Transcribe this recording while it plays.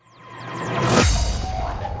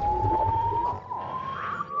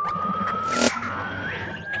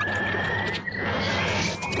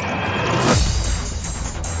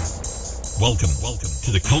Welcome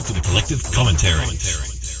to the Cult of the Collective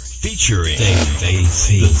Commentaries, featuring Dave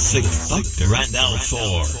AC, the Sixth Doctor, Randall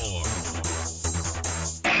Thor.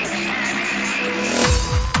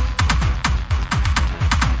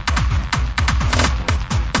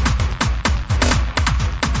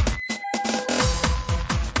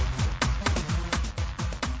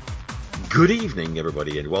 Good evening,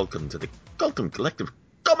 everybody, and welcome to the Cult of Collective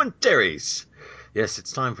Commentaries. Yes,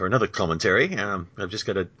 it's time for another commentary. I've just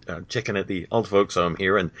got to check in at the old folks home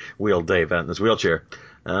here and wheel Dave out in his wheelchair.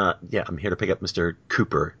 I'm here to pick up Mr.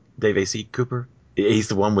 Cooper. Dave A.C. Cooper. He's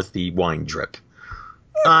the one with the wine drip.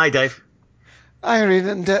 Hi, Dave. Hi, Irene,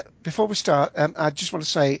 and before we start, I just want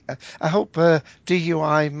to say I hope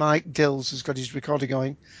DUI Mike Dills has got his recorder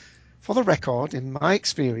going. For the record, in my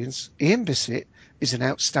experience, Ian Bissett is an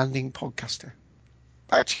outstanding podcaster.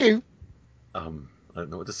 Back to you. I don't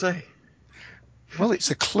know what to say. Well,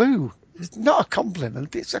 it's a clue. It's not a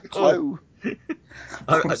compliment, it's a clue.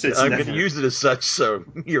 I'm going to use it as such, so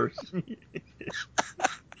you're...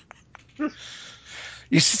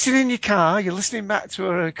 You're sitting in your car, you're listening back to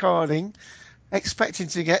a recording, expecting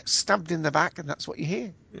to get stabbed in the back, and that's what you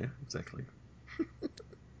hear. Yeah, exactly.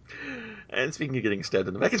 And speaking of getting stabbed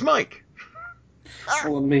in the back, it's Mike.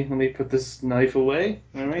 Well, let me put this knife away.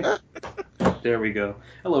 All right, there we go.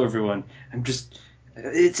 Hello, everyone.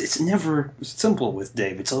 It's never simple with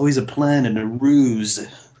Dave. It's always a plan and a ruse.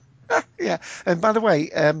 Yeah, and by the way,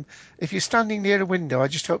 if you're standing near a window, I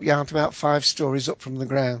just hope you aren't about 5 stories up from the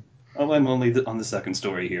ground. Oh, I'm only on the second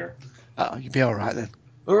story here. Oh, you'll be all right then.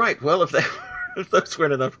 All right, well, if those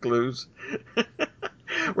weren't enough clues,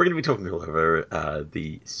 we're going to be talking over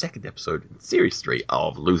the second episode in Series 3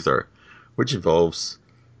 of Luther, which involves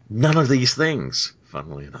none of these things,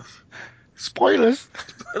 funnily enough. Spoilers!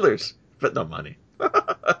 Spoilers, but no money.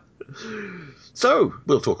 So,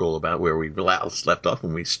 we'll talk all about where we last left off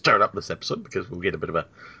when we start up this episode, because we'll get a bit of a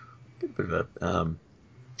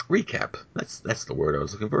recap. That's the word I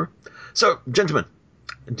was looking for. So, gentlemen,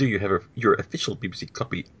 do you have your official BBC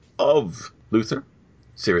copy of Luther,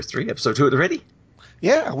 Series 3, Episode 2 at the ready?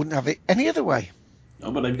 Yeah, I wouldn't have it any other way.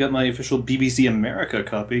 Oh, but I've got my official BBC America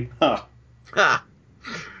copy. Ha! Ha!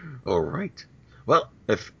 All right. Well,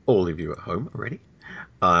 if all of you at home are ready,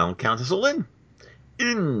 I'll count us all in.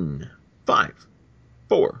 In 5,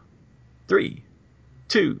 4, 3,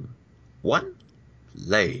 2, 1,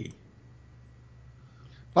 play.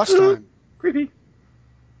 Last time. Creepy.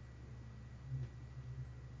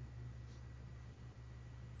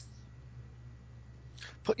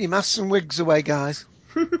 Put your masks and wigs away, guys.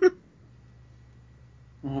 I'll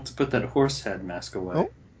have to put that horse head mask away.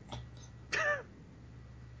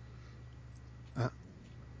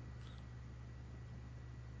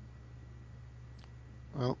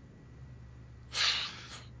 Well,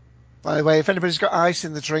 by the way, if anybody's got ice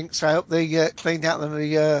in the drinks, I hope they cleaned out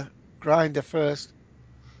the grinder first.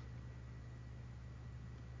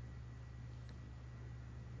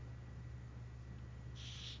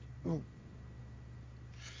 Ooh.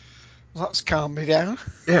 Well, that's calmed me down.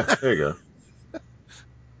 Yeah, there you go.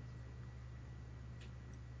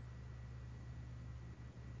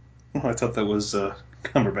 Oh, I thought that was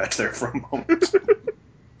Cumberbatch there for a moment.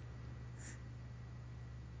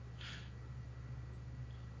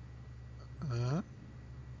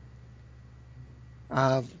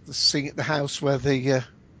 The scene at the house where the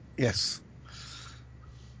yes.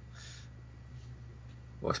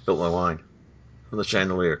 Well, I spilt my wine on the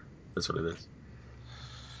chandelier. That's what it is.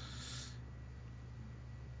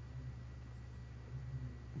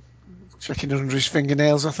 Checking under his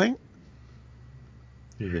fingernails, I think.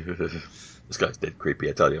 This guy's dead creepy,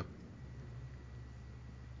 I tell you.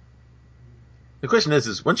 The question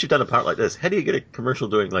is once you've done a part like this, how do you get a commercial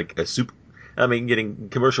doing like a soup? I mean, getting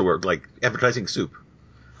commercial work like advertising soup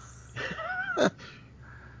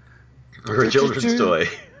or a children's toy.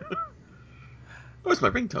 Oh, it's my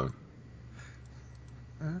ringtone.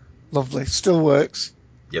 Lovely, still works.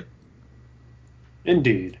 Yep.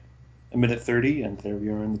 Indeed. 1:30, and there we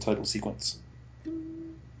are in the title sequence.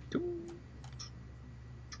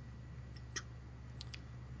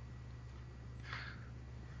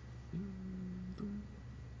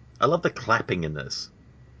 I love the clapping in this.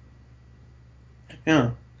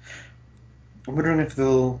 Yeah. I'm wondering if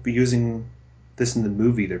they'll be using this in the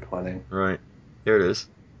movie they're planning. Right. There it is.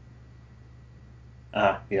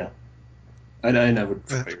 Ah, yeah. I would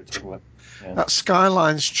figure it. Yeah. That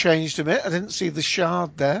skyline's changed a bit. I didn't see the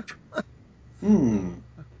shard there. The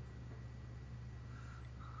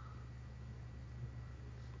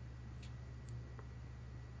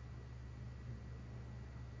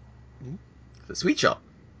sweet shop.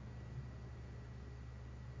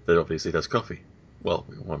 That obviously does coffee. Well,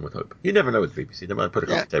 one would hope. You never know with the BBC. They might put a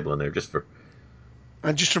coffee Yeah. table in there just for.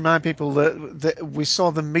 And just remind people that we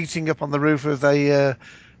saw them meeting up on the roof of the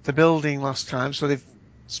building last time, so they've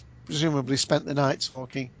presumably spent the night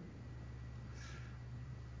talking.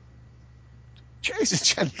 Jay's a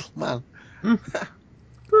gentleman. Of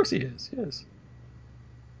course he is. Yes.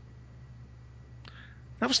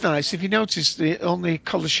 That was nice. If you noticed, the only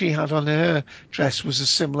colour she had on her dress was a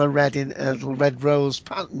similar red in a little red rose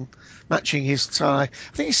pattern, matching his tie. I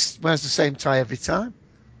think he wears the same tie every time.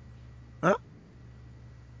 Huh?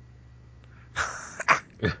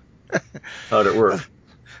 How'd it work?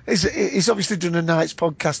 He's obviously done a night's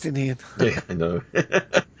podcasting, Ian. Yeah, I know.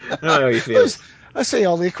 I know how he feels. I see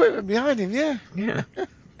all the equipment behind him, yeah. Yeah.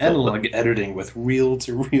 Analog editing with reel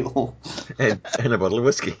to reel. And a bottle of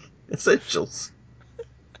whiskey. Essentials.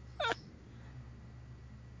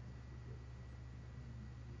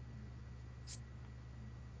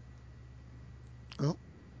 Oh.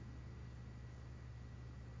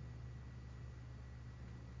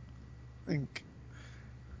 I think.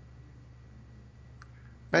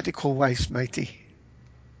 Medical waste, matey.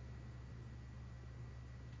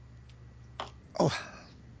 Oh.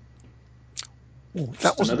 Ooh,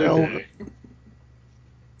 that wasn't Another over. day.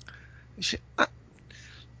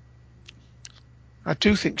 I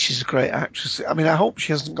do think she's a great actress. I mean, I hope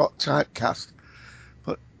she hasn't got typecast,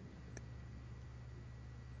 but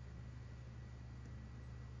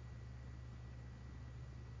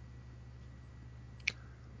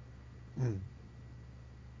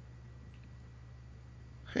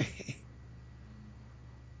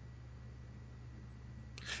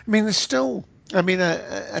I mean, there's still. I mean,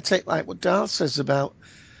 I take like what Dal says about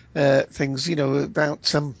things. You know, about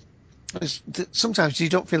sometimes you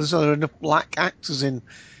don't feel as though there are enough black actors in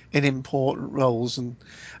important roles, and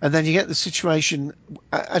then you get the situation.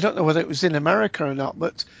 I don't know whether it was in America or not,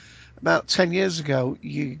 but about 10 years ago,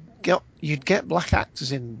 you'd get black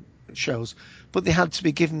actors in shows, but they had to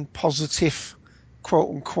be given positive, quote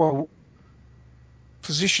unquote,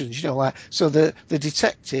 positions. You know, like so the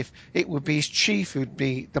detective, it would be his chief who'd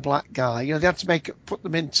be the black guy. You know, they had to put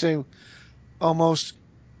them into almost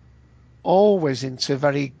always into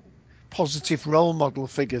very positive role model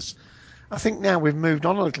figures. I think now we've moved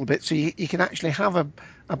on a little bit, so you can actually have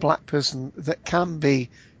a black person that can be,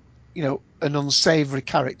 you know, an unsavory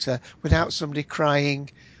character without somebody crying,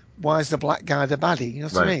 "Why is the black guy the baddie?" You know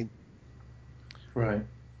what I Right. mean? Right.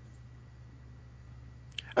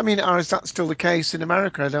 I mean, or is that still the case in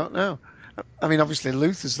America? I don't know. I mean, obviously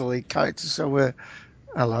Luther's the lead character, so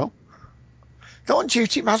hello. Go on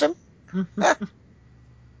duty, madam.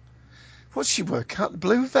 What's she work out? The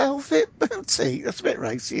Blue Velvet Booty? That's a bit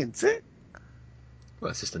racy, isn't it?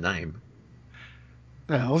 Well, it's just a name.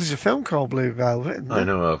 No, there's a film called Blue Velvet, isn't I there?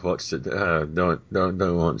 know. I've watched it. Don't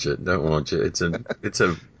watch it. Don't watch it. It's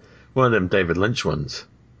a one of them David Lynch ones.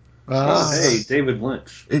 Oh, Ah, hey, right. David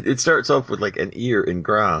Lynch. It starts off with like an ear in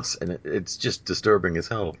grass, and it's just disturbing as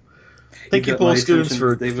hell. You Thank you, got Paul my Scoons, attention with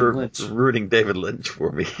for David for Lynch. ruining David Lynch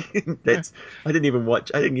for me. That's I didn't even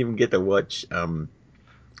watch. I didn't even get to watch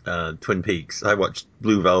Twin Peaks. I watched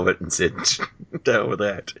Blue Velvet and said, "Down with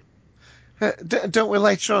that." Don't we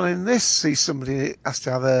later on in this see somebody that has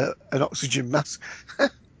to have an oxygen mask?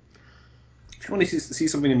 If you want to see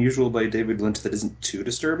something unusual by David Lynch that isn't too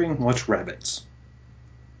disturbing, watch Rabbits.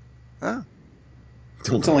 Ah,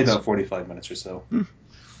 It's only about 45 minutes or so.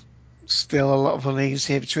 still a lot of unease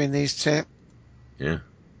here between these two. Yeah.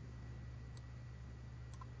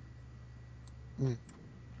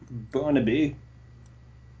 Barnaby.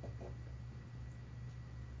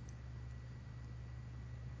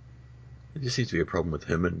 There just seems to be a problem with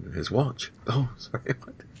him and his watch. Oh, sorry.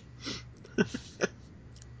 What?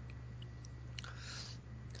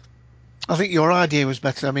 I think your idea was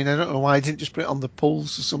better. I mean, I don't know why he didn't just put it on the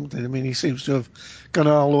pulse or something. I mean, he seems to have gone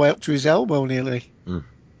all the way up to his elbow nearly. Mm.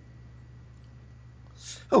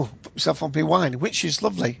 Oh, put myself on my wine, which is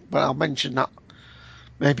lovely, but I'll mention that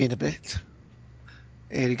maybe in a bit.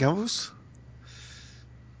 Here he goes.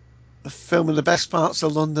 Filming the best parts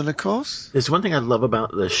of London, of course. There's one thing I love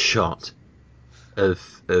about this shot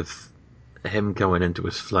of him going into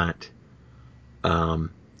his flat, and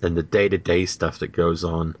the day-to-day stuff that goes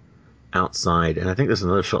on outside. And I think there's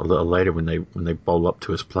another shot a little later when they bowl up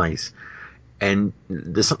to his place. And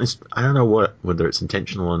there's something, I don't know whether it's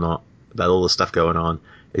intentional or not, about all the stuff going on.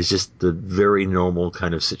 It's just the very normal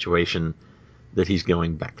kind of situation that he's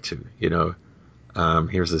going back to. You know,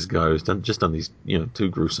 here's this guy who's done these, you know, three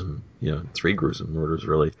gruesome murders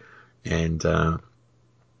really, and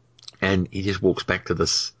he just walks back to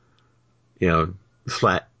this, you know,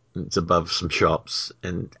 flat. It's above some shops,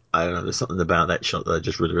 and I don't know. There's something about that shot that I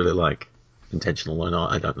just really, really like. intentional or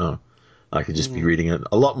not, I don't know. I could just be reading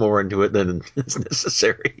a lot more into it than is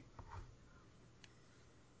necessary.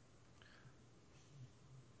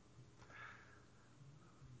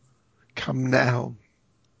 Come now.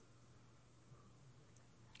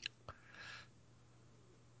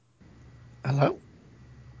 Hello?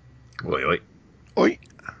 Wait. Oi.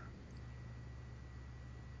 I'm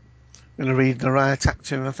going to read the riot act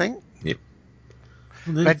to him, I think. Yep.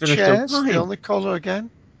 Well, Red chairs, the only colour again.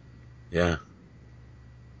 Yeah.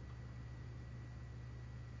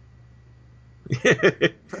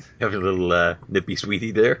 Having a little nippy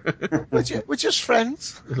sweetie there. We're just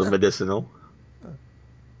friends. A little medicinal.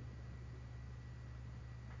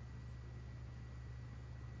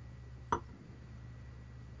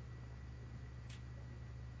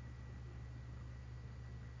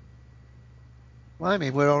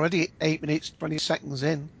 Blimey, we're already 8 minutes, 20 seconds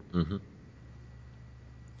in. Mm-hmm.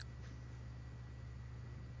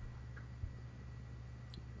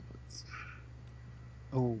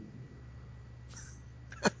 Oh.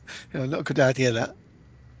 Not a good idea, that.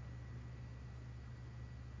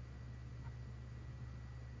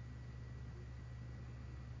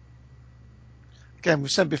 Again,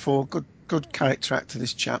 we've said before, good character actor,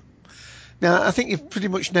 this chap. Now, I think you've pretty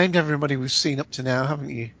much named everybody we've seen up to now,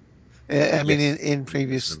 haven't you? I mean, in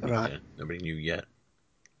previous... Right. Yeah, nobody knew yet.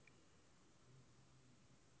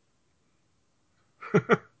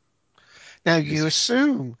 Now, you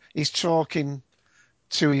assume he's talking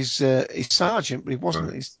to his sergeant, but he wasn't.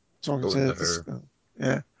 Right. He's talking to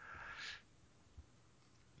her.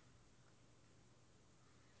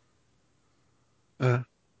 Yeah.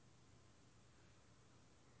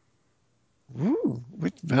 Ooh,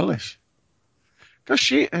 with relish. Because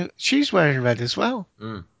she's wearing red as well.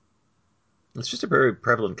 Mm. It's just a very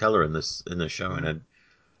prevalent color in this show, and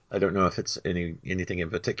I don't know if it's anything in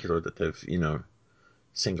particular that they've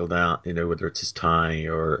singled out, whether it's his tie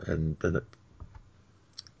and then it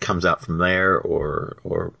comes out from there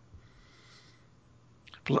or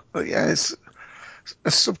yeah, it's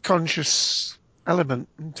a subconscious element.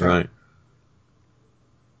 Right.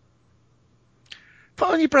 Put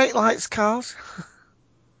on your brake lights, cars.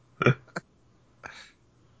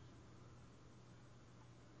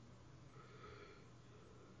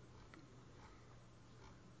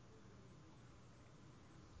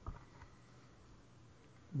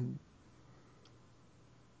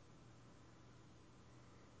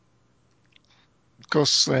 Of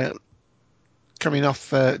course, coming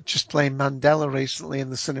off just playing Mandela recently in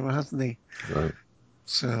the cinema, hasn't he? Right.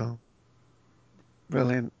 So,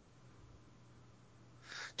 brilliant.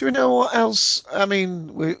 Do we know what else? I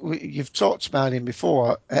mean, you've talked about him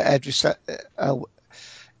before, him.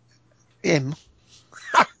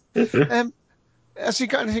 Has he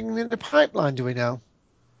got anything in the pipeline, do we know?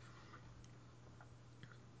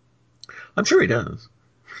 I'm sure he does.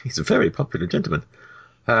 He's a very popular gentleman.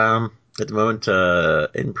 At the moment,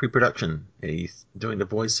 in pre-production, he's doing the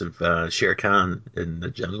voice of Shere Khan in the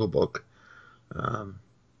Jungle Book.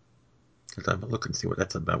 Let's have a look and see what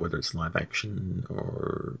that's about, whether it's live action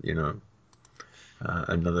or,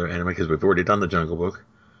 another anime, because we've already done the Jungle Book.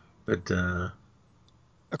 But, of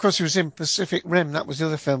course, he was in Pacific Rim. That was the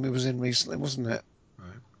other film he was in recently, wasn't it?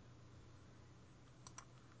 Right.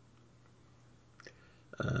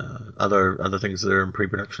 Other things that are in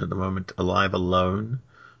pre-production at the moment: Alive Alone,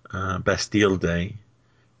 Bastille Day,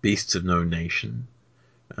 Beasts of No Nation,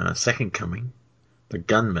 Second Coming, The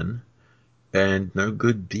Gunman, and No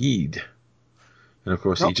Good Deed. And of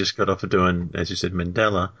course, he just got off of doing, as you said,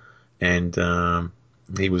 Mandela, and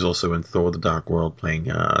he was also in Thor: The Dark World playing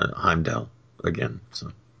Heimdall again.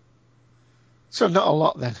 So not a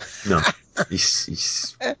lot then. No,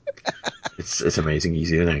 he's it's amazing.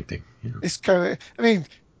 He's in acting. It's kind of, I mean,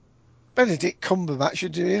 Benedict Cumberbatch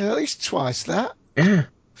should do at least twice that. Yeah.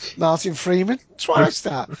 Martin Freeman, twice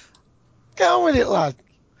that. Get on with it, lad.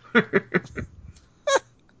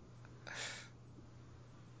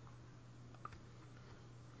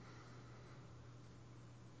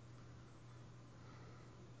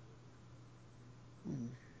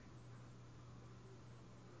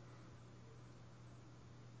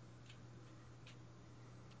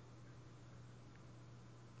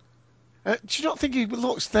 Do you not think he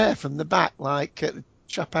looks there from the back like the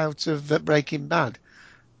chap out of Breaking Bad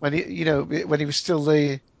when when he was still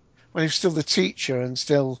the teacher and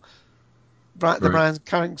still the Bryan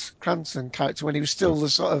Cranston character, when he was still the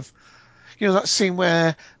sort of that scene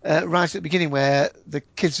where right at the beginning where the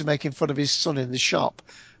kids are making fun of his son in the shop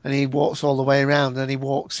and he walks all the way around and then he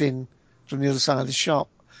walks in from the other side of the shop.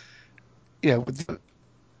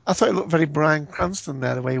 I thought it looked very Bryan Cranston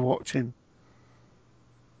there the way he walked in.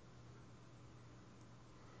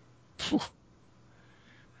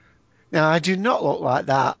 Now, I do not look like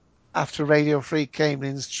that after Radio Free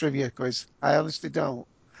Cameron's trivia quiz. I honestly don't.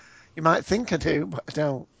 You might think I do, but I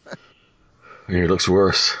don't. He looks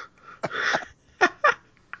worse.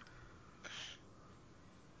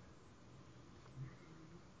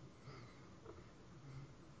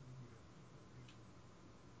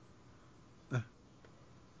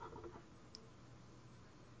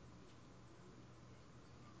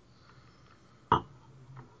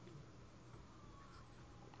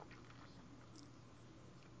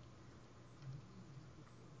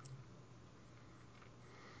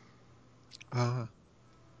 Ah,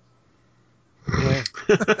 yeah.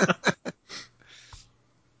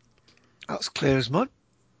 That's clear as mud.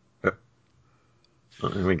 Oh,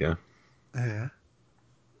 there we go. Yeah.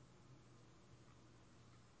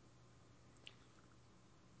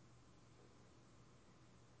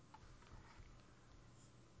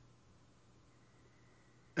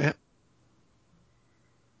 Yeah.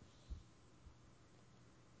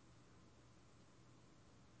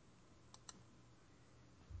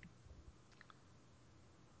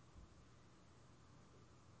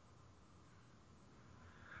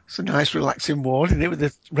 It's a nice relaxing ward, isn't it, with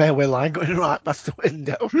the railway line going right past the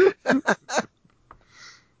window.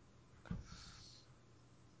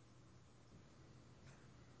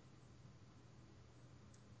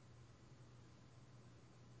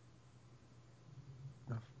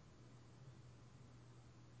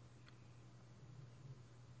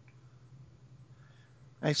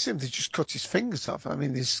 I assume they just cut his fingers off. I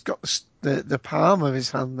mean, he's got the palm of his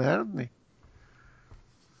hand there, hasn't he?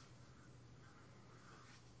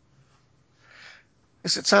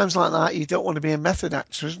 It's at times like that you don't want to be a method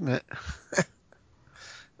actor, isn't it?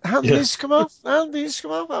 The hand Yeah. needs to come off. The hand needs to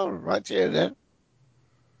come off. Oh, right here then.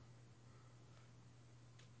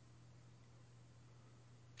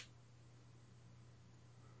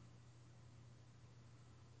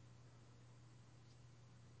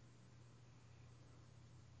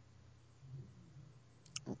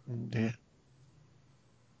 Oh, dear.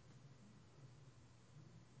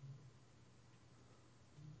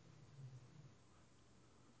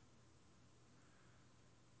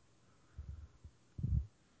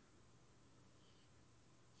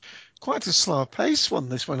 Quite a slow pace one,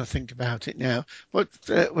 this, when I think about it now. But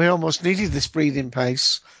we almost needed this breathing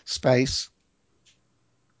space.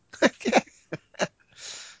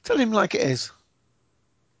 Tell him like it is.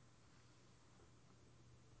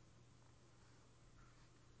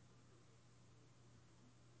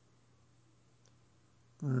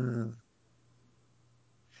 Mm,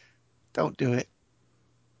 don't do it.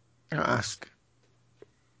 Don't ask.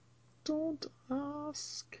 Don't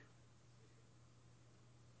ask.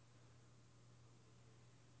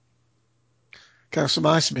 Can I have some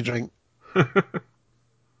ice in my drink?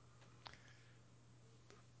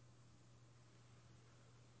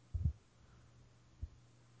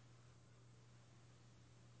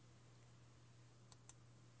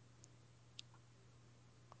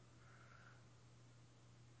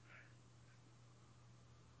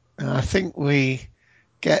 And I think we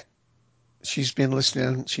get. She's been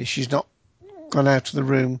listening. She's not gone out of the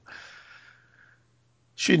room.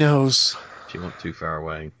 She knows. She went too far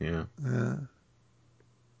away. Yeah. Uh,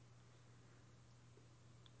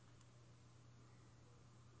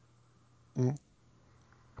 mm,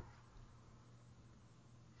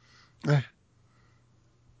 eh.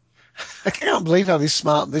 I can't believe how this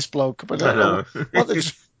smart this bloke. But I I don't know know. what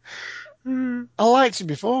the. I liked him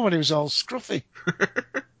before when he was all scruffy.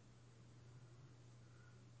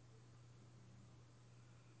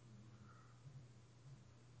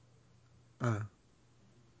 Uh,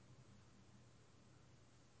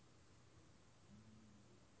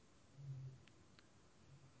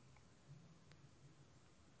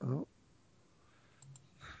 oh.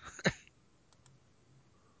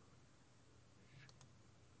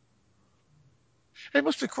 It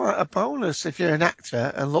must be quite a bonus if you're an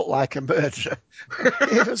actor and look like a murderer.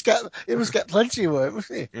 He must get plenty of work,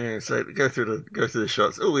 mustn't he? Yeah, so go through the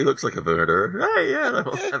shots. Oh, he looks like a murderer. Hey, yeah,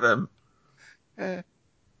 that'll have him. Uh,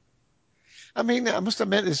 I mean, I must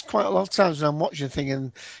admit, there's quite a lot of times when I'm watching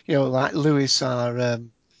thinking, like Lewis or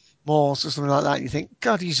Morse or something like that. You think,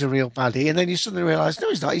 God, he's a real baddie, and then you suddenly realise, no,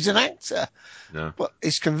 he's not. He's an actor, No, but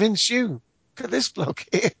he's convinced you. Look at this bloke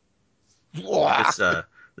here. Wow.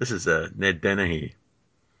 this is Ned Dennehy.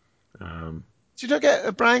 Um, Do you not get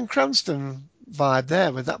a Bryan Cranston vibe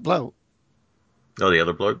there with that bloke? oh, the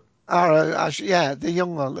other bloke. Or, yeah, the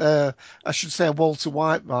young one. I should say a Walter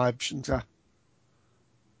White vibe, shouldn't I?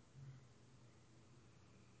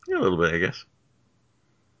 Yeah, a little bit, I guess.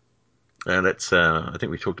 That's I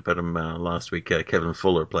think we talked about him last week. Kevin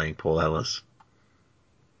Fuller playing Paul Ellis.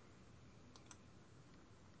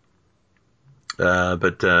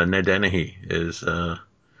 But Ned Dennehy is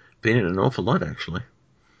been in an awful lot, actually.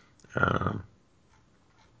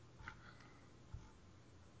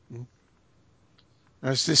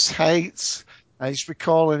 As this hates, he's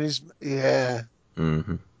recalling his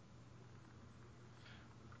Mm-hmm.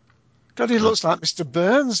 God, he looks like Mr.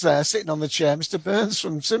 Burns there, sitting on the chair. Mr. Burns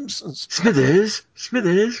from Simpsons. Smithers.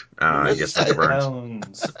 Yes, Mr. Burns.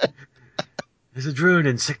 Hounds. There's a drone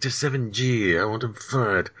in Sector 7G. I want him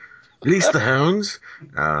fired. Release the hounds.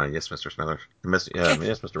 Yes, Mr. Smithers.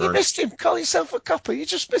 Yes, Mr. You Burns. missed him. Call yourself a copper. You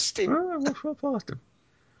just missed him. Oh, I walked well past him.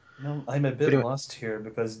 No, I'm a bit Anyway. lost here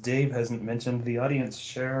because Dave hasn't mentioned the audience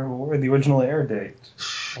share or the original air date.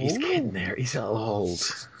 He's getting there. He's old.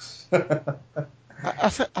 I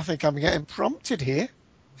think I'm getting prompted here.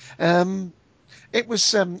 It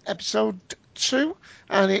was episode 2,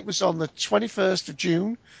 and it was on the 21st of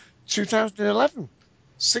June, 2011.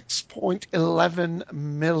 6.11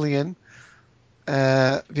 million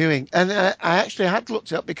viewing. And I actually had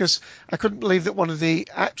looked it up because I couldn't believe that one of the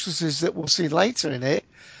actresses that we'll see later in it,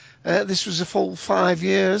 this was a full 5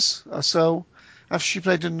 years or so after she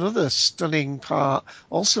played another stunning part,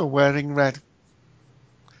 also wearing red.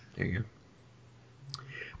 There you go.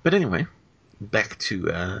 But anyway, back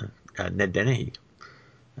to Ned Dennehy.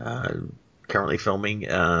 Currently filming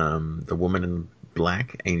The Woman in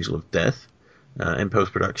Black, Angel of Death. In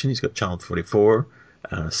post-production, he's got Child 44,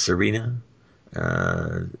 Serena,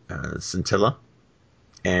 Scintilla,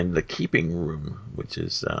 and The Keeping Room, which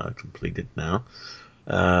is completed now.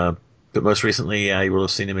 But most recently, you will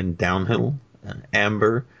have seen him in Downhill,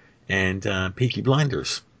 Amber, and Peaky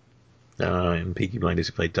Blinders. In Peaky Blinders,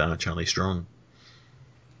 he played Charlie Strong.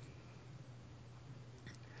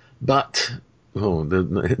 But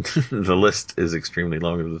the list is extremely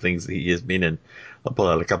long of the things that he has been in. I'll pull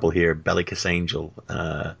out a couple here. Bellicose Angel,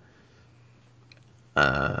 The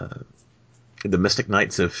Mystic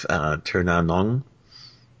Knights of Tirnanong.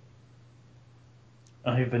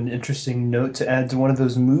 I have an interesting note to add to one of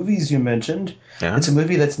those movies you mentioned. Yeah? It's a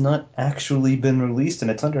movie that's not actually been released,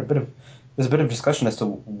 and it's under there's a bit of discussion as to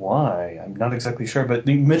why. I'm not exactly sure, but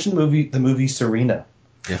you mentioned the movie Serena.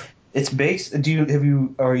 Yeah. It's based. Are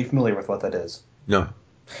you familiar with what that is? No.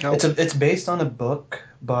 It's based on a book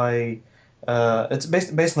by. It's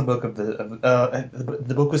based on the book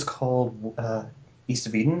the book was called East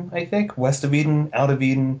of Eden, I think, West of Eden, Out of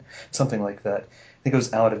Eden, something like that. I think it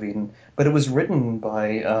was Out of Eden, but it was written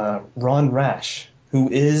by Ron Rash, who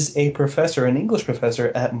is an English professor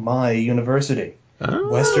at my university,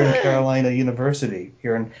 Western Carolina University,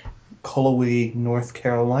 here in Cullowhee, North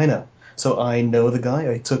Carolina. So I know the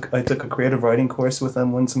guy. I took a creative writing course with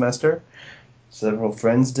him one semester. Several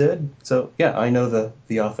friends did. So yeah, I know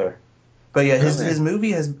the author. But yeah, his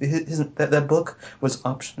movie that book was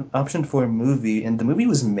optioned for a movie, and the movie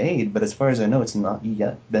was made, but as far as I know, it's not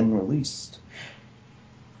yet been released.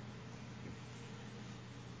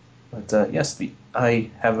 But yes,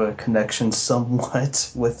 I have a connection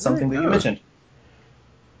somewhat with something that you mentioned.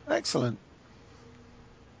 Excellent.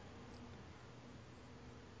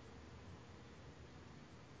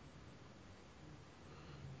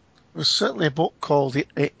 There was certainly a book called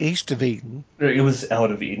East of Eden. It was Out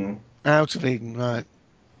of Eden. Out of Eden, right.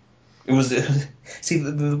 It was see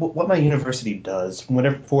what my university does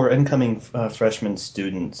whenever for incoming freshman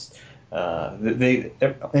students.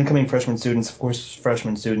 Incoming freshman students, of course,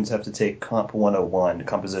 freshman students have to take Comp 101,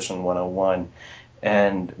 Composition 101,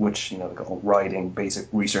 and which writing, basic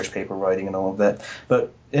research paper writing, and all of that.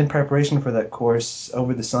 But in preparation for that course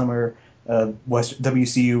over the summer,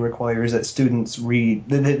 WCU requires that students read.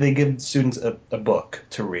 They give students a book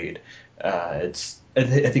to read. I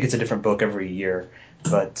think it's a different book every year,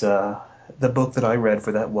 but the book that I read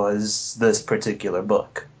for that was this particular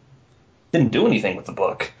book. Didn't do anything with the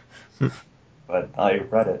book, but I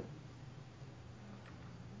read it.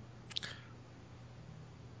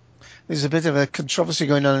 There's a bit of a controversy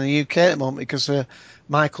going on in the UK at the moment because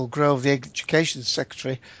Michael Gove, the Education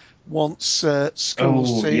Secretary, wants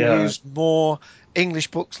schools to use more English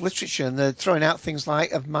books literature, and they're throwing out things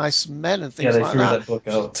like Of Mice and Men and things like that. Yeah, they threw that book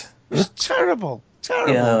out. It's terrible.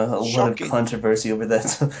 Yeah, a shocking. lot of controversy over that.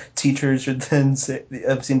 So teachers should then say,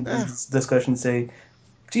 I've seen this discussion say,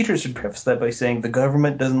 teachers should preface that by saying the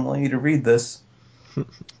government doesn't want you to read this.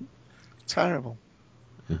 Terrible.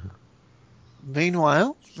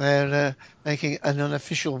 Meanwhile, they're making an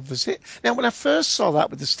unofficial visit. Now, when I first saw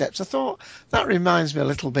that with the steps, I thought that reminds me a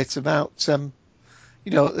little bit about, the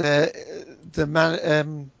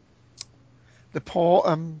man, the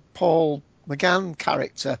Paul McGann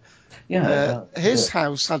character. Yeah, his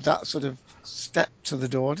house had that sort of step to the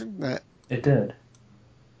door, didn't it? It did.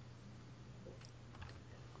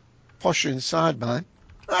 posher inside mine.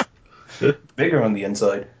 Bigger on the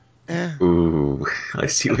inside. Yeah. Ooh, I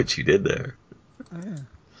see what you did there. Yeah.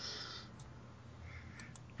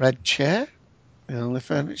 Red chair, the only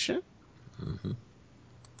furniture. Mm-hmm.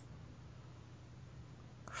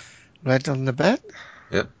 Red on the bed.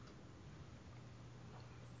 Yep.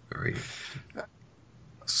 Very interesting.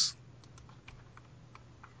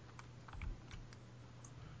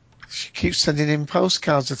 She keeps sending in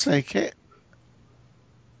postcards, I take it.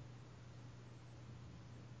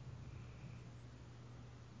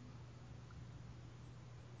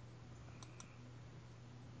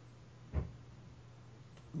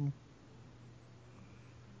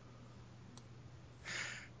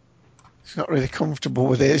 She's not really comfortable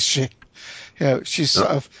with it, is she? You know, she's No.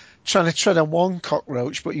 sort of trying to tread on one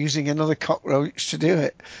cockroach, but using another cockroach to do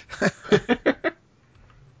it.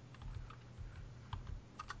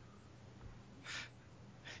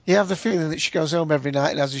 You have the feeling that she goes home every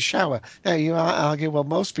night and has a shower. Now, you might argue, well,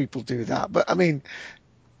 most people do that, but I mean,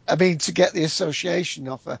 to get the association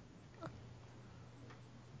of her.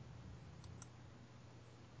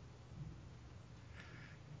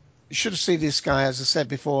 You should have seen this guy, as I said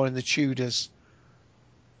before, in the Tudors,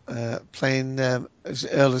 playing as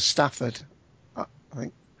Earl of Stafford. I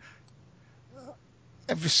think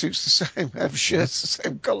every suit's the same, every shirt's the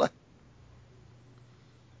same colour.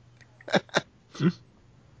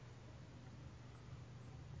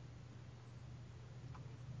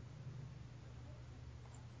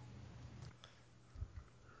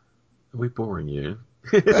 Are we boring you?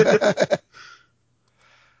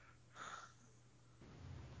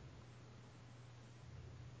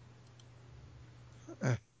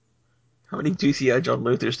 How many GCI John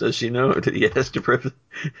Luthers does she know that he has to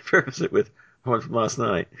preface it with one from last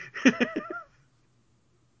night?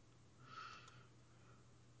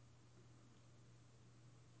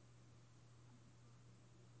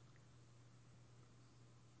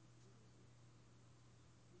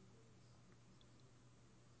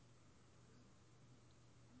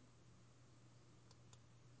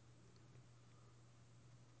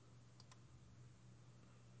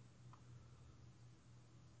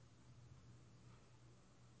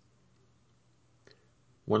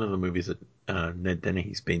 One of the movies that Ned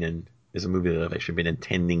Dennehy's been in is a movie that I've actually been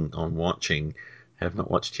intending on watching. I have not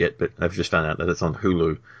watched yet, but I've just found out that it's on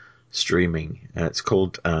Hulu streaming. It's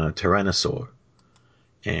called Tyrannosaur,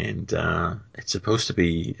 and it's supposed to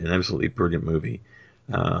be an absolutely brilliant movie,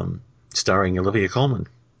 starring Olivia Colman,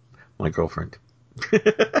 my girlfriend.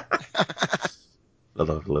 I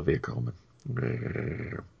love Olivia Colman,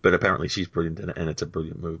 but apparently she's brilliant in it, and it's a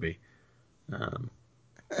brilliant movie.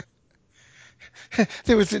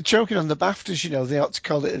 There was a joking on the BAFTAs, they ought to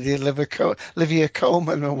call it the Olivia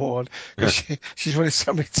Colman Award because she's won it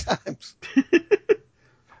so many times.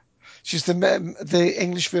 She's the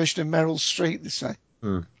English version of Meryl Streep, they say.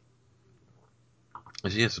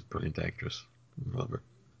 She is a brilliant actress. I love her.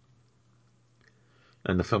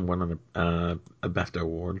 And the film won a BAFTA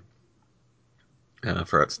award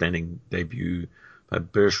for outstanding debut by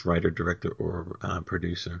British writer, director, or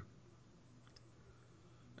producer.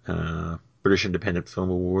 British Independent Film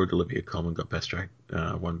Award. Olivia Colman got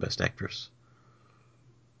won Best Actress.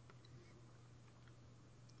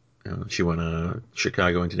 She won a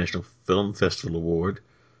Chicago International Film Festival Award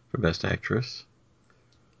for Best Actress.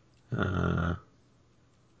 I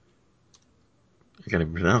can't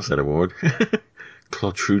even pronounce that award.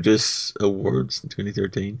 Clautrudis Awards in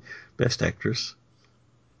 2013, Best Actress.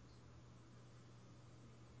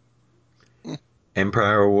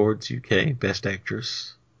 Empire Awards UK, Best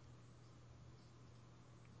Actress.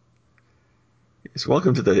 Yes,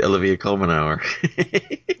 welcome to the Olivia Colman Hour.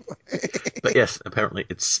 But yes, apparently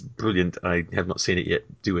it's brilliant. I have not seen it yet.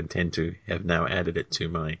 Do intend to. Have now added it to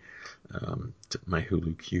my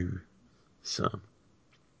Hulu queue. So.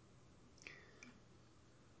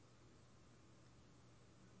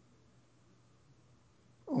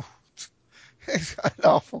 Oh, it's kind of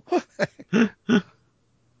awful.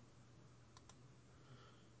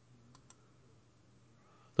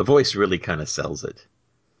 The voice really kind of sells it.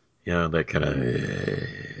 That kind of.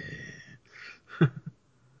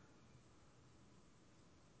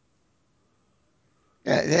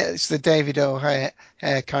 Yeah, it's the David O'Hare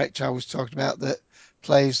character I was talking about that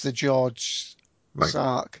plays the George Right.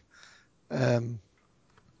 Sark.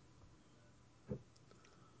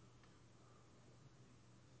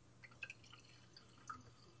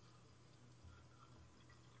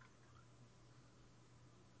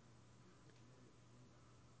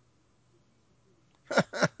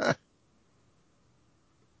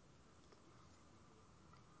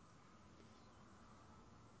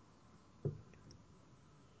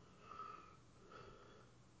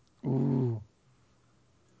 Ooh.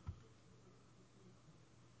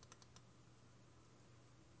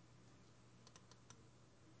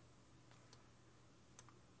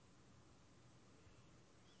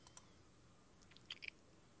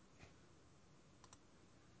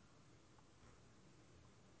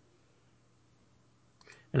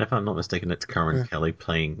 And if I'm not mistaken, it's Karen Yeah. Kelly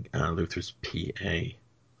playing Luther's PA,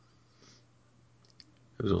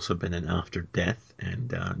 who's also been in After Death,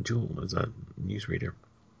 and Jewel as a newsreader.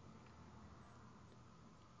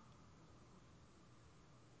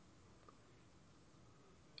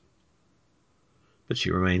 But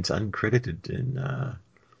she remains uncredited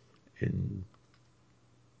in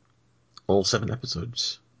all 7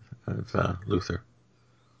 episodes of Luther.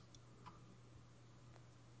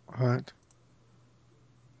 Right.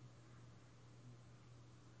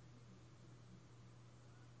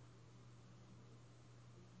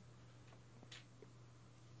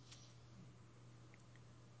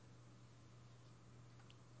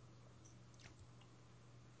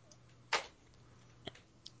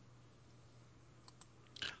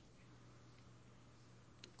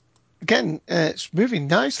 Again, it's moving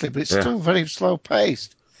nicely, but it's still very slow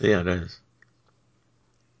paced. Yeah, it is.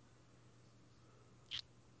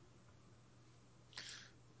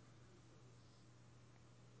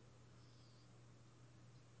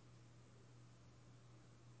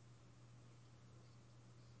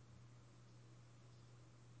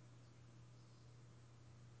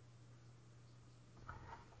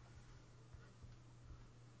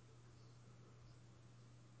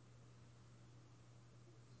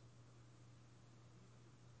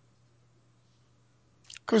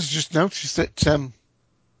 Because I just noticed that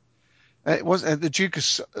it was the Duke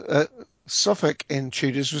of Suffolk in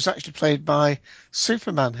Tudors was actually played by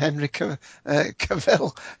Superman, Henry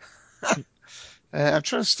Cavill. I'm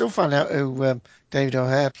trying to still find out who David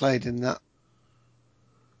O'Hare played in that.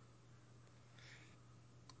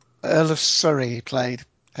 Earl of Surrey he played.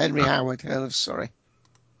 Henry Howard, Earl of Surrey.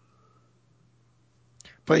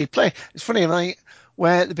 But he played. It's funny, like,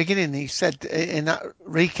 where at the beginning he said in that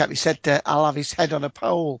recap, he said, "I'll have his head on a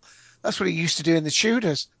pole." That's what he used to do in the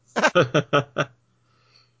Tudors.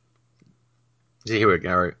 See here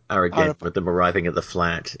again with them arriving at the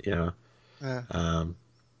flat, you know. Yeah.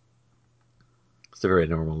 It's a very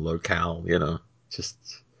normal locale, you know. Just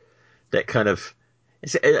that kind of.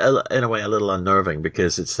 It's in a way a little unnerving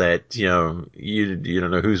because it's that, you know, you don't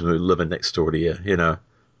know who's living next door to you, you know.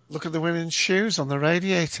 Look at the women's shoes on the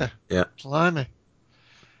radiator. Yeah. Blimey.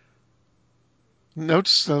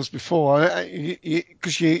 Noticed those before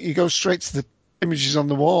because you go straight to the images on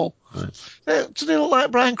the wall. Right. Do they look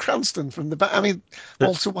like Bryan Cranston from the back? I mean,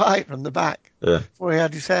 Walter White from the back before he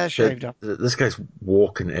had his hair shaved off. This guy's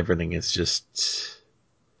walk and everything is just.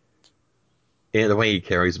 Yeah, the way he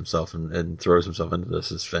carries himself and throws himself into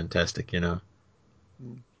this is fantastic, you know.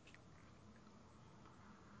 Mm.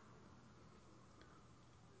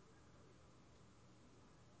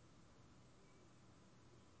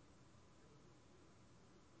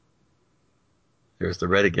 There's the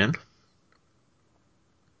red again.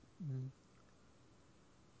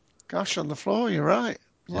 Gosh, on the floor, you're right.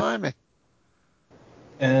 Blimey.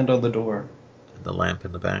 And on the door. And the lamp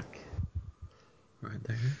in the back. Right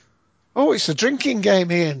there. Oh, it's a drinking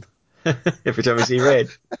game, Ian. Every time we see red,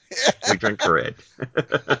 we drink red.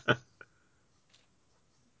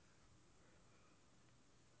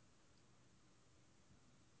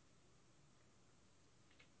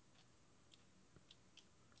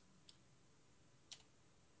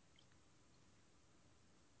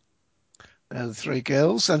 There are the 3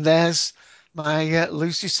 girls, and there's my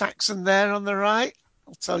Lucy Saxon there on the right.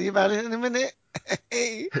 I'll tell you about it in a minute.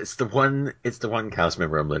 It's the one cast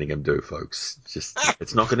member I'm letting him do, folks.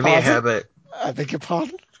 It's not going to be a habit. I beg your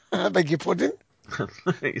pardon. I beg your pudding.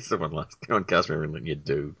 It's the one cast member I'm letting you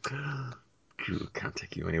do. Can't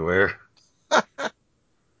take you anywhere.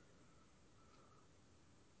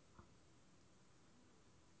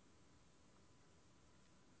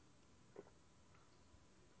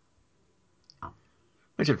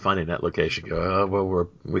 Imagine finding that location. Go, oh well,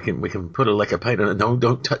 we can put a liquor paint on it. No,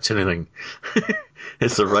 don't touch anything.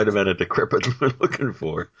 It's the right amount of decrepit we're looking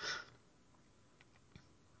for.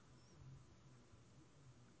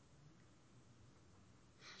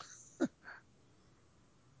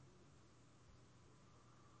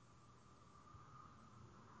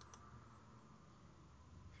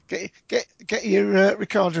 Get your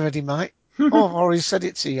recorder ready, Mike. Oh, I've already said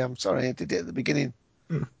it to you. I'm sorry, I did it at the beginning.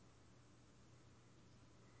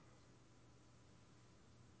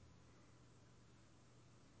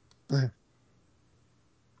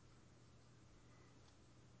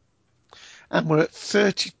 And we're at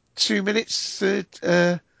 32 minutes.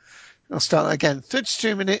 I'll start again.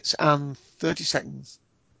 32 minutes and 30 seconds.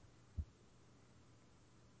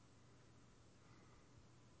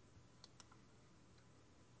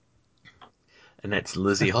 And that's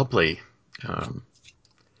Lizzie Hopley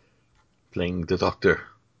playing the Doctor.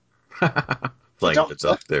 playing the Doctor.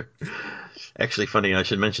 Doctor. Actually, funny, I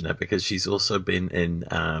should mention that because she's also been in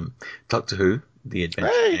Doctor Who, The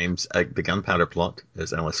Adventure Hey. Games, The Gunpowder Plot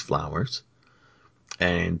as Alice Flowers,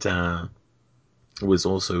 and was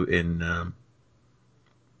also in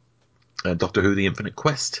Doctor Who: The Infinite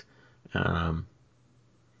Quest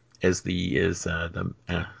as the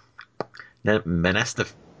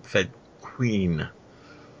Menasta Fed Queen.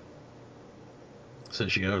 So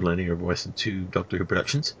she lending her voice in 2 Doctor Who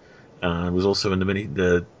productions. Was also in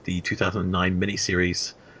the 2009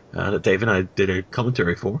 miniseries that Dave and I did a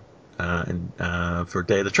commentary for, for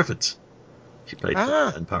Day of the Triffids. She played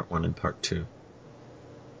in part 1 and part 2.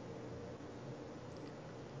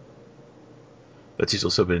 But she's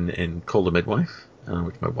also been in Call the Midwife,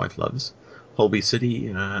 which my wife loves, Holby City,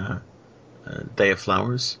 Day of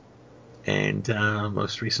Flowers, and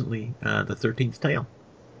most recently, The 13th Tale.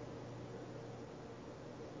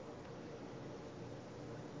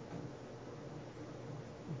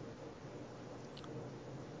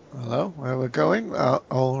 Hello, where we're going?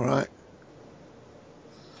 All right.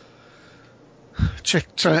 He's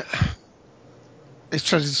trying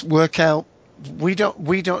to work out. We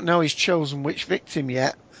don't know he's chosen which victim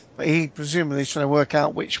yet, but he presumably is trying to work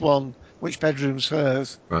out which bedroom's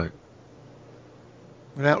hers. Right.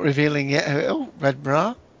 Without revealing yet. Oh, red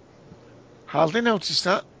bra. Hardly noticed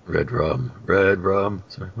that. Red rum.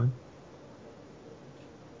 Sorry, what?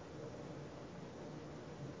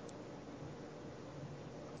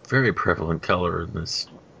 Very prevalent color in this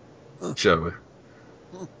show.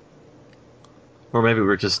 Or maybe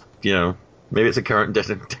we're just, maybe it's a current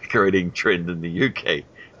decorating trend in the UK.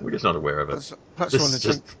 We're just not aware of it. That's This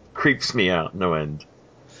just creeps me out, no end.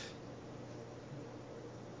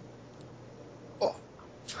 Oh.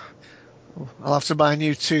 I'll have to buy a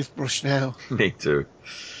new toothbrush now. Me too.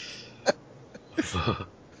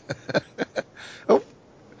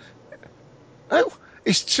 Oh,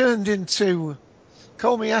 he's turned into.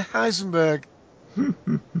 Call me a Heisenberg.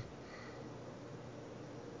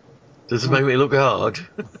 Does it make me look hard?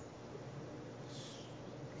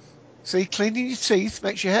 See, cleaning your teeth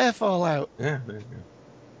makes your hair fall out. Yeah, there you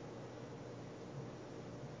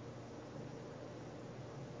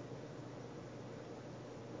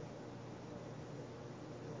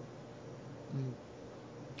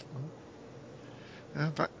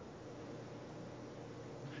go.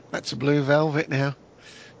 Back to Blue Velvet now.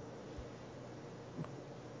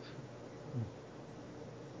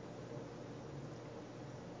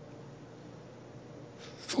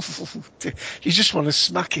 You just want to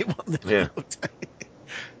smack it, one Yeah.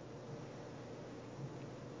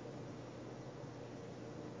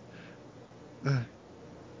 Of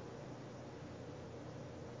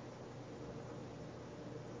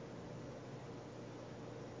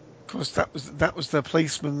course, that was the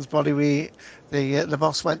policeman's body. The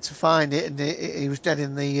boss went to find it, and he was dead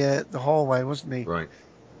in the hallway, wasn't he? Right.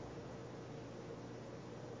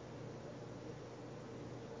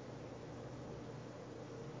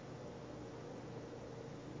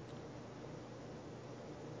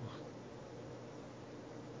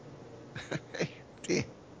 Dear.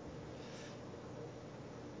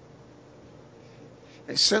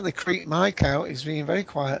 It certainly creeped Mike out. He's being very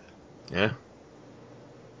quiet. Yeah.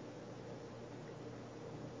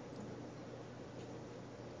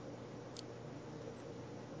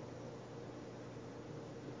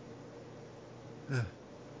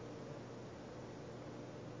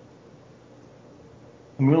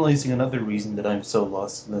 I'm realizing another reason that I'm so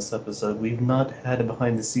lost in this episode. We've not had a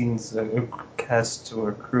behind-the-scenes cast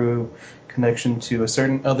or crew connection to a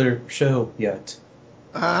certain other show yet.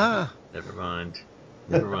 Never mind.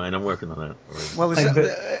 I'm working on that. Well, I've in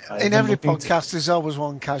been every looking podcast, there's always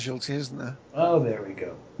one casualty, isn't there? Oh, there we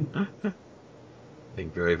go.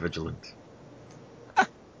 Being very vigilant.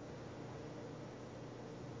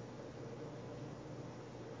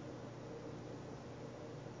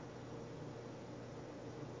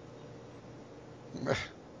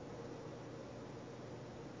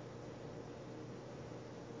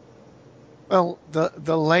 Well,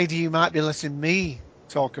 the lady you might be letting me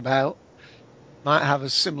talk about might have a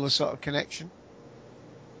similar sort of connection.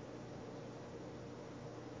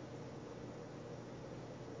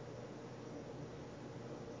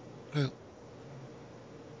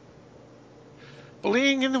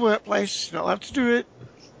 Bullying in the workplace, you're not allowed to do it.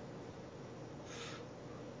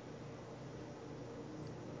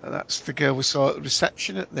 And that's the girl we saw at the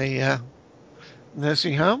reception at the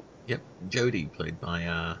nursing home. Yep, Jodie, played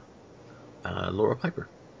by Laura Piper.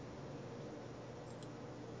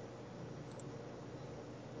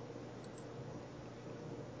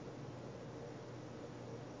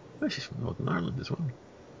 Well, she's from Northern Ireland as well.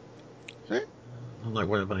 See? unlike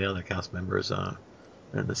one of the other cast members,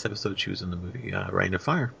 in this episode, she was in the movie Reign of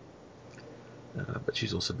Fire. But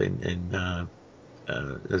she's also been in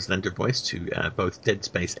as lender voice to both Dead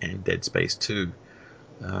Space and Dead Space 2.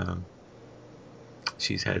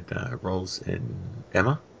 She's had roles in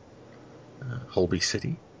Emma, Holby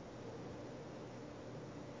City,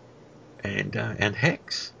 and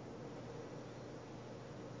Hex.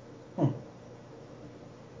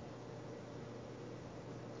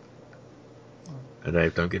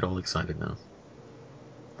 Dave, don't get all excited now.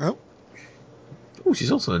 Oh. Oh,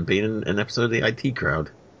 she's also been in an episode of the IT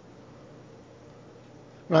Crowd.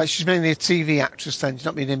 Right, she's mainly a TV actress then. She's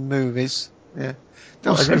not been in movies. Yeah.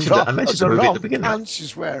 Well, I mentioned the movie at the beginning. Pants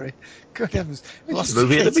she's wearing. Good heavens. The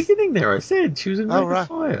movie at the beginning there, I said. She was in Reign of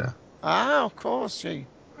Fire. Ah, of course, she.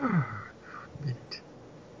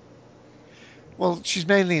 Well, she's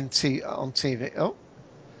mainly on TV. Oh.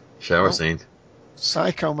 Shower scene.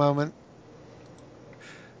 Psycho moment.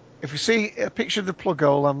 If we see a picture of the plug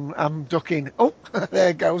hole, I'm ducking. Oh, there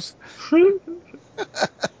it goes.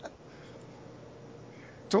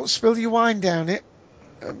 Don't spill your wine down it.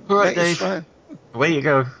 All right, Dave. Away you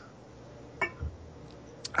go.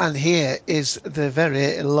 And here is the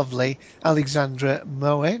very lovely Alexandra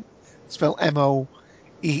Moen, spelled Moen.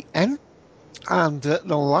 And the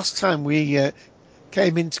last time we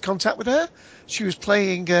came into contact with her, she was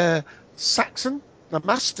playing Saxon, the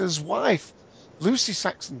Master's wife, Lucy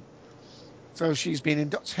Saxon. So she's been in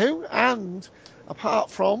Doctor Who, and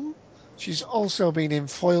apart from, she's also been in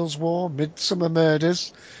Foyle's War, Midsummer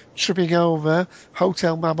Murders, Tripping Over,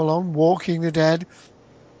 Hotel Babylon, Walking the Dead.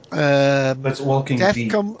 That's Walking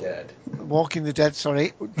Dead. Walking the Dead,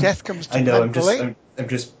 sorry. Death Comes to I know, Medley. I'm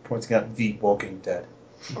just pointing out The Walking Dead.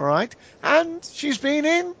 All right. And she's been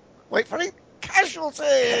in, wait for it, Casualty!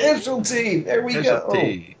 Casualty! There we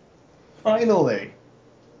go! Finally!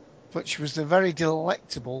 But she was the very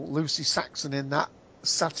delectable Lucy Saxon in that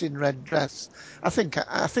satin red dress. I think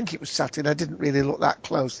it was satin. I didn't really look that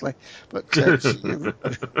closely, but he was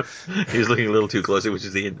looking a little too closely, which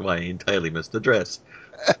is why he entirely missed the dress.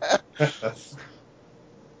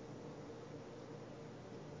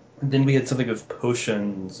 And then we had something with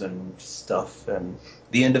potions and stuff and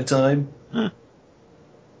the end of time. Huh.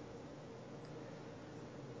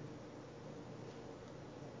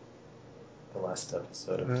 The last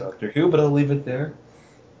episode of Doctor Who, but I'll leave it there.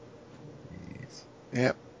 Yes.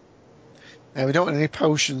 Yep. Now we don't want any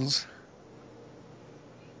potions.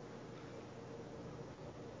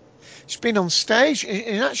 She's been on stage.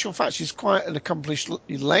 In actual fact, she's quite an accomplished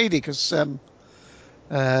lady because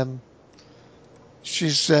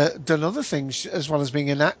she's done other things as well as being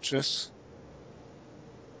an actress.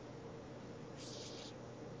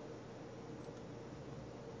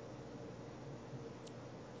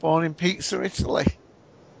 Born in Pisa, Italy.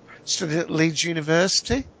 Studied at Leeds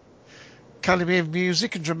University. Academy of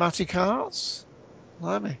Music and Dramatic Arts.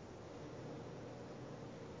 Blimey.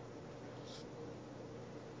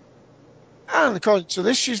 And according to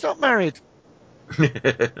this, she's not married.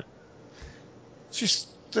 She's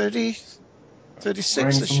 36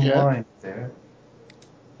 this year. Wine there.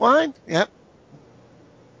 Wine? Yep.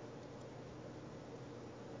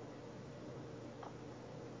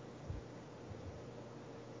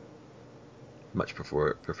 Much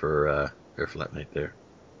prefer her flatmate there.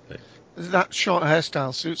 Okay. That short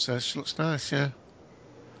hairstyle suits her. She looks nice, yeah.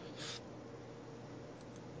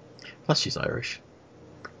 Plus, she's Irish.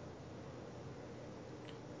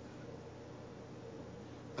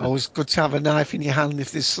 Always good to have a knife in your hand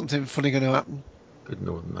if there's something funny going to happen. Good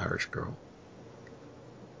Northern Irish girl.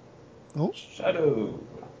 Oh. Shadow.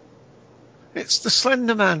 It's the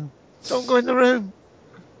Slender Man. Don't go in the room.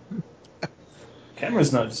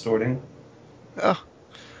 Camera's not distorting. Oh.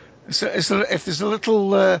 So if there's a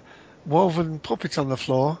little woven puppet on the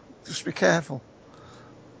floor, just be careful.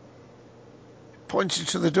 Pointing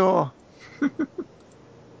to the door.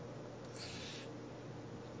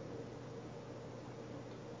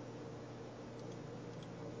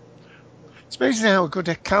 It's amazing how good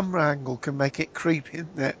a camera angle can make it creepy,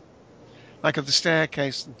 isn't it? Like at the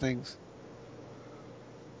staircase and things.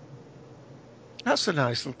 That's a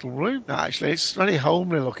nice little room, actually. It's very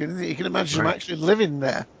homely looking, isn't it? You can imagine them actually living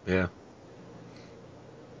there. Yeah.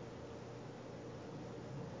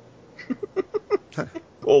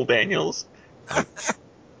 Paul Daniels.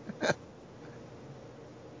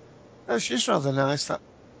 Oh, she's rather nice, that.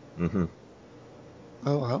 Mm-hmm.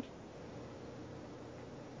 Oh, well.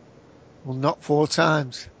 Well, not 4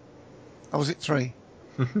 times. Or was it 3?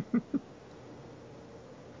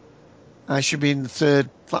 I should be in the third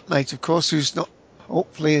flatmate, of course, who's not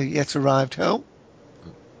hopefully yet arrived home.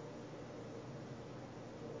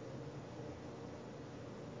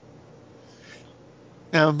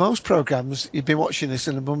 Now, in most programs, you'd be watching this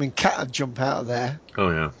and a blooming cat would jump out of there. Oh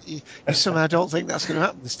yeah. You somehow don't think that's going to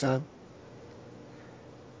happen this time.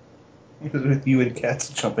 With you and cats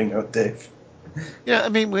jumping out, Dave. Yeah, I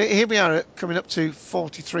mean, here we are coming up to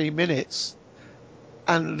 43 minutes,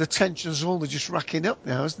 and the tension's only just racking up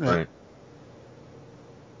now, isn't it? Right.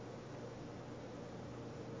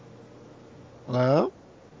 Hello?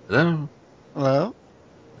 Hello. Hello?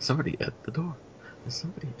 Somebody at the door. There's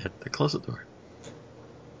somebody at the closet door.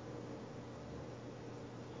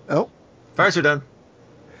 Oh, Fires are done.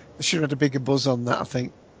 I should have had a bigger buzz on that, I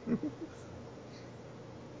think.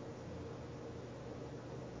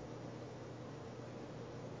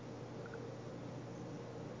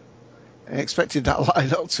 I expected that line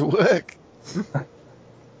not to work.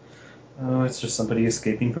 Oh, it's just somebody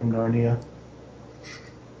escaping from Narnia.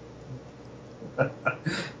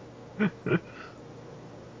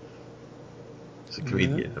 It's a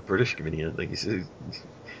comedian, a British comedian. Like he's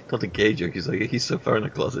not a gay joke. He's like he's so far in the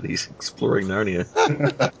closet, he's exploring Narnia.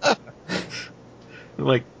 I'm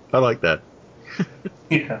like, I like that.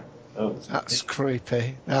 Yeah. Oh, That's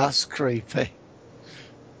creepy. That's creepy.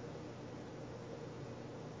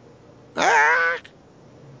 Ah!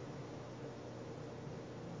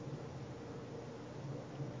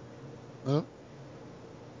 Oh,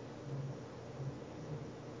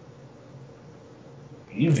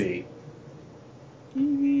 Evie.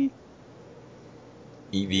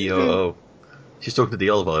 EVOO. She's talking to the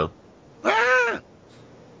olive oil. ah!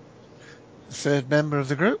 The third member of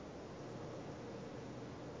the group.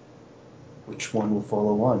 Which one will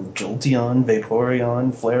follow on? Jolteon,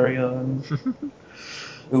 Vaporeon, Flareon,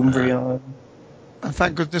 Umbreon. And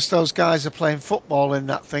thank goodness those guys are playing football in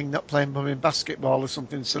that thing, not playing blooming basketball or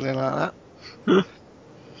something silly like that.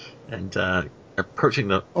 And approaching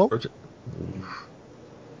the. Oh.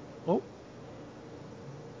 Oh,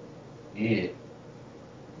 Yeah.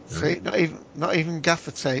 see, not even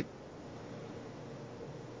gaffer tape.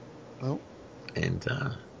 Oh, And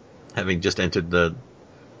having just entered the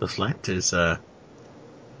flat is sorry,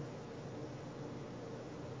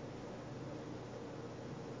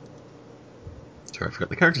 I forgot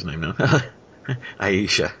the character's name now.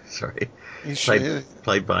 Aisha, sorry.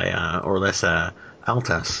 Played by or less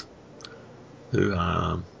Altas, who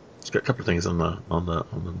has got a couple of things on the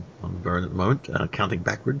burn at the moment. Counting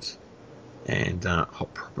Backwards and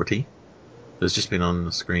Hot Property. There's just been on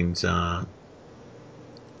the screens last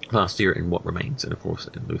year in What Remains, and of course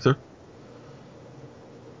in Luther.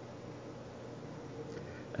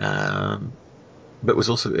 But was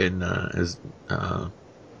also in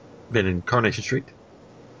been in Coronation Street,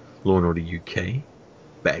 Law and Order UK,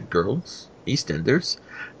 Bad Girls, EastEnders,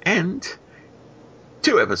 and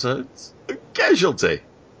 2 episodes of Casualty.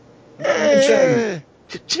 hey!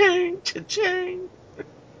 Cha-ching, cha-ching.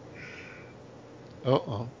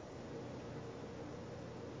 Uh-oh.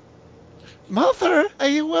 Mother, are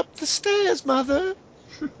you up the stairs, Mother?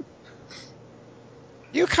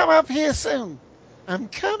 You come up here soon. I'm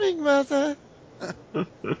coming, Mother.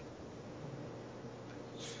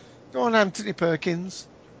 Go on, Anthony Perkins.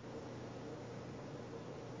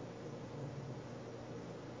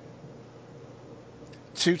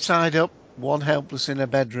 Two tied up, one helpless in a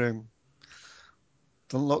bedroom.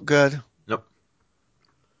 Doesn't look good. Nope.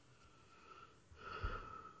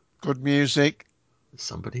 Good music.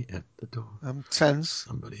 Somebody at the door. I'm tense.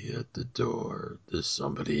 Somebody at the door. There's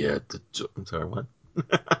somebody at the door. I'm sorry, what?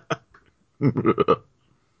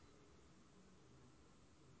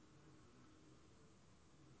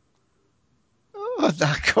 Oh,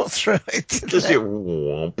 that got through it. Just get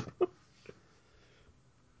whomp.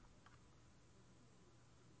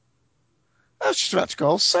 I was just about to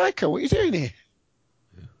go psycho. What are you doing here?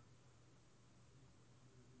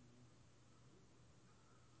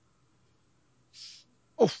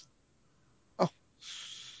 Yeah. Oh.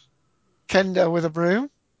 Kendo with a broom.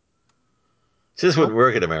 See, this wouldn't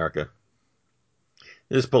work in America.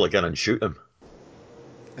 You just pull a gun and shoot him.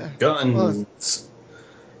 Guns. Well,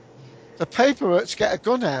 the paperwork to get a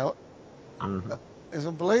gun out Mm-hmm. is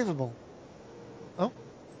unbelievable. Oh.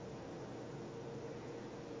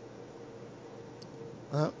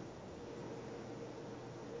 Oh.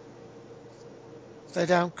 Stay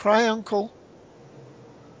down. Cry, uncle.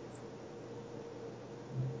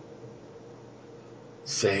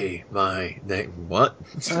 Say my name. What?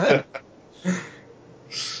 What's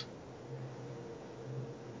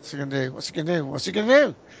he going to do? What's he going to do? What's he going to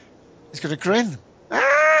do? He's going to grin.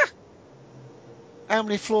 Ah! How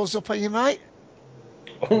many floors up are you, mate?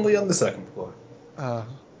 Only on the 2nd floor.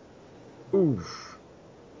 Oof.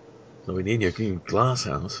 So we need your green glass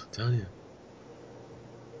house, I tell you.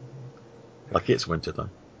 Lucky it's winter though.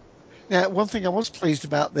 Yeah, one thing I was pleased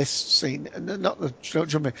about this scene, and not the don't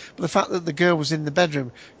jump in, but the fact that the girl was in the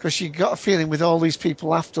bedroom, because you got a feeling with all these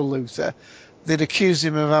people after Luther, they'd accuse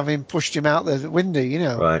him of having pushed him out the window, you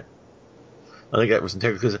know. Right. I think that was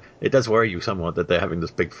integral because it does worry you somewhat that they're having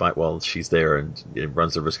this big fight while she's there and it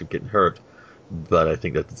runs the risk of getting hurt. But I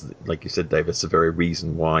think that's, like you said, Dave, it's the very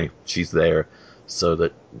reason why she's there, so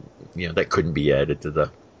that that couldn't be added to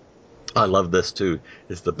the. I love this too.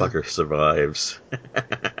 Is the bugger survives?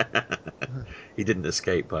 He didn't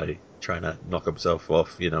escape by trying to knock himself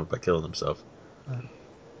off, by killing himself.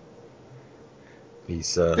 He's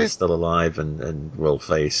still alive and will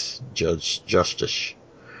face justice.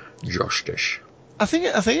 I think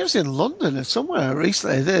it was in London or somewhere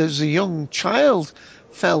recently. There was a young child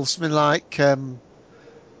fell something like 8 or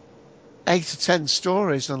 10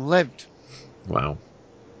 stories and lived. Wow.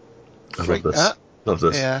 I Freak love this. that. Love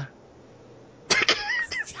this. Yeah.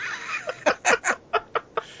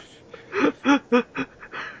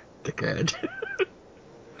 Dickhead.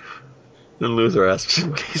 Then Luther asks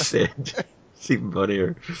him what he said. It's even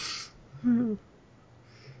funnier.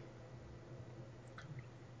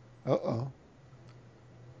 Uh-oh.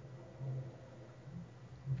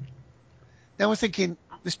 Now we're thinking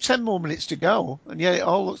there's 10 more minutes to go, and yet it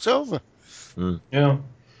all looks over. Yeah.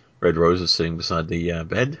 Red Rose is sitting beside the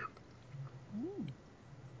bed.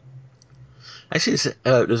 Actually,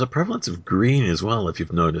 there's a prevalence of green as well, if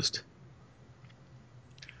you've noticed.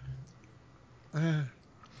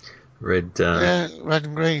 Red. Yeah, red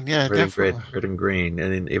and green. Yeah, definitely. Red and green,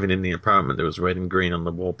 and even in the apartment, there was red and green on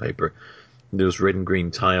the wallpaper. There was red and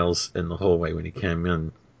green tiles in the hallway when he came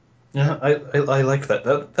in. Yeah, I liked that.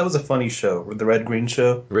 That was a funny show, the Red Green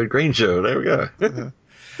Show. Red Green Show. There we go.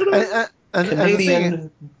 And Canadian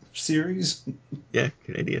series. Yeah,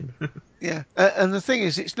 Canadian. Yeah, and the thing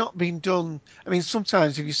is, it's not been done. I mean,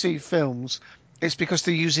 sometimes if you see films, it's because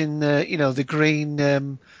they're using the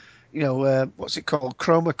green, what's it called,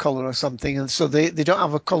 chroma color or something, and so they don't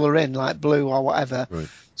have a color in like blue or whatever, Right.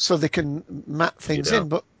 so they can map things in.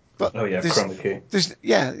 But oh yeah, chroma key.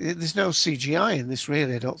 There's no CGI in this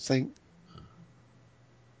really. I don't think.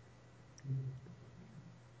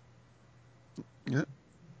 Yeah.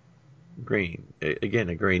 Green. Again,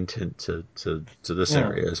 a green tint to this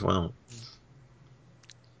area as well.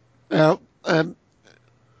 Now,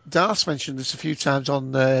 Darth mentioned this a few times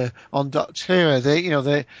on Doctor Who.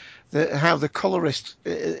 How the colorist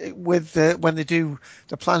when they do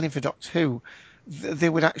the planning for Doctor Who, they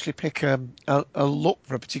would actually pick a look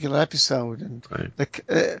for a particular episode, and right.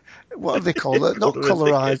 What do they call it? Not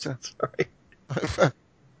colorizer. Sorry.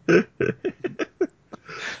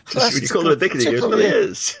 Just when you call him a dickhead, he goes, "Well, he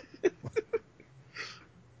is."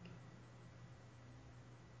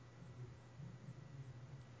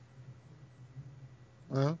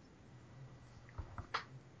 Well.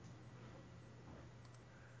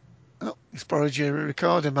 Oh, it's borrowed your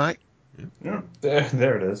recorder, Mike. Yeah,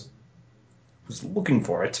 there it is. I was looking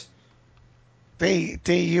for it.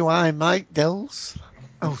 DUI Mike Dills.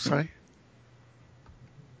 Oh, sorry.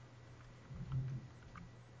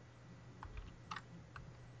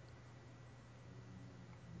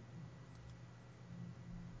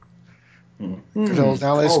 Good old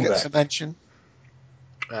Alice gets a mention.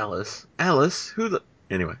 Alice, who the...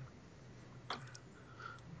 Anyway.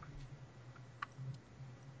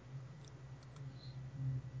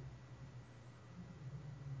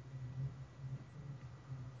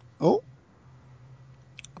 Oh,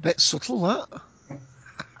 a bit subtle, that.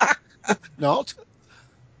 Not.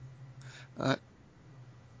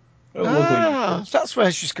 That's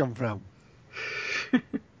where she's come from.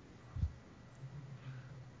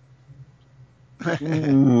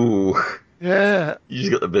 Ooh. Yeah. You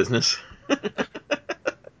just got the business.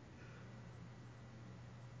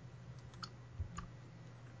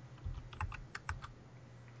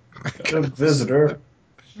 Got a visitor.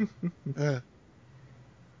 Yeah.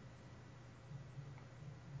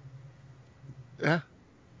 Yeah.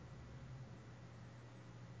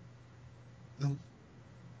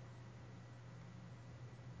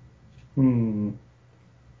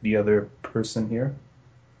 The other person here.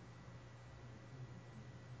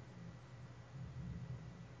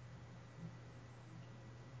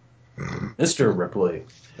 Mr. Ripley.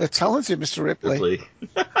 The talented Mr. Ripley.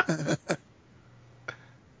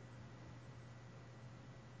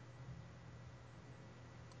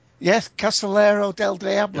 Yes, Castellero del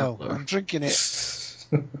Diablo. I'm drinking it.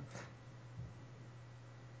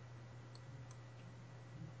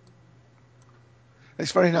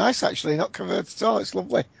 It's very nice, actually. Not converted at all. It's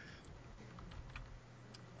lovely.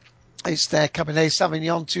 It's their Cabernet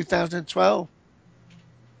Sauvignon 2012.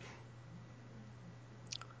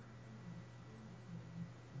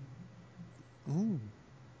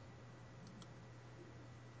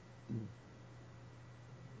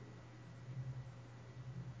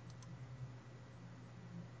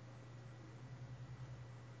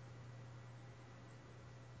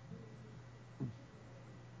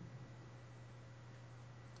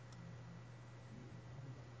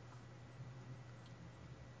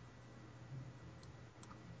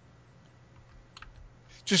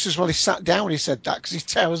 Just as well he sat down when he said that, because he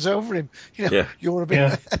towers over him. You know, Yeah. you're a bit.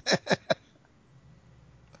 Yeah.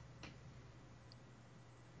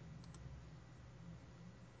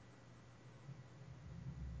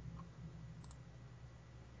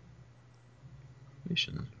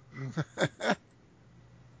 Mission.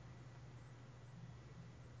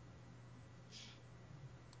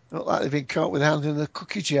 Look like they've been caught with a hand in the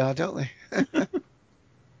cookie jar, don't they?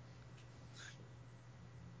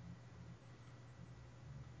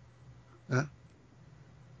 Yeah.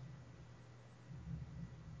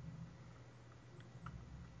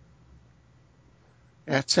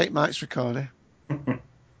 Yeah, take Mike's recorder. I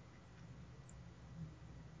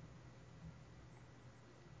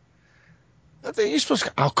think you're supposed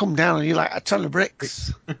to. I'll come down on you like a ton of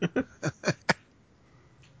bricks.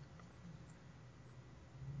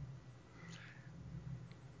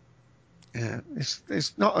 Yeah,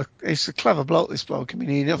 it's not a. It's a clever bloke. This bloke. I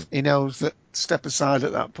mean, he knows that step aside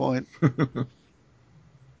at that point.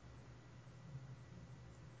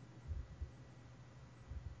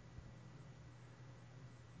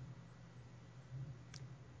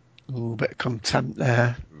 Ooh, bit of contempt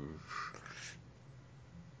there.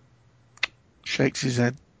 Shakes his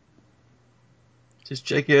head. Just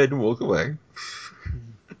shake your head and walk away.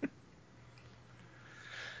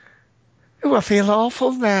 Oh, I feel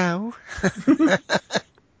awful now. Is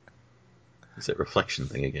that reflection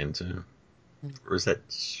thing again too? Or is that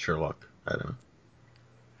Sherlock? I don't know.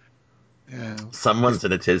 Yeah. Someone's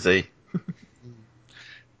in a tizzy.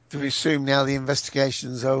 Do we assume now the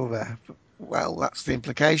investigation's over? Well, that's the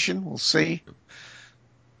implication. We'll see.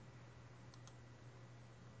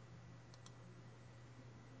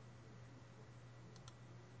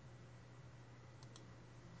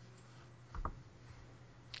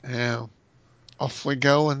 Yeah. Off we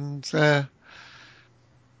go, and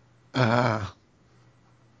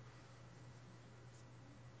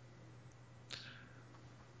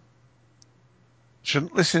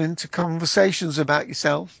shouldn't listen to conversations about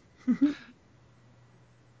yourself.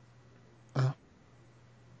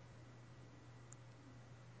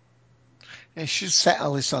 You should set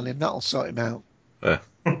Alice on him. That'll sort him out.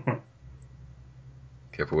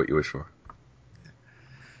 Careful what you wish for.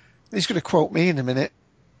 He's going to quote me in a minute.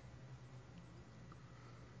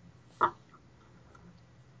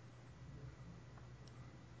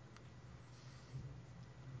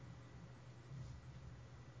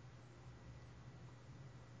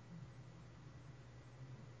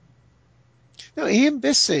 No, Ian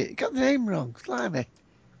Bissett. Got the name wrong. Blimey.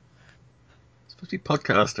 It's supposed to be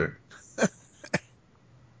podcaster.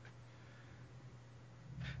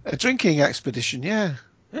 A drinking expedition, yeah.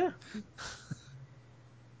 Yeah.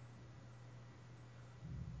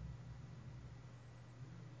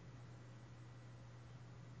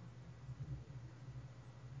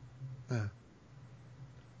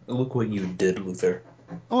 Look what you did, Luther.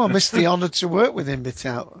 Oh, I missed the honour to work with him bit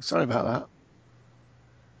out. Sorry about that.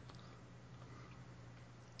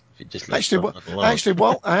 If you just I left that alone.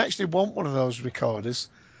 I actually want one of those recorders.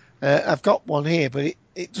 I've got one here, but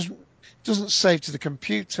it doesn't save to the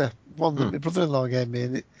computer. One that my brother-in-law gave me,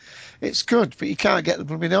 and it's good, but you can't get the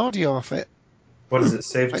blooming audio off it. What does it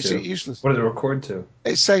save Makes to? it useless. What does it record to?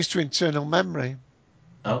 It saves to internal memory.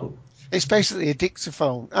 Oh. It's basically a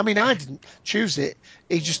dictaphone. I mean, I didn't choose it.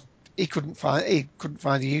 He couldn't find a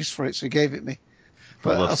use for it, so he gave it me.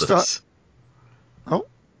 But I love I'll start. this. Oh,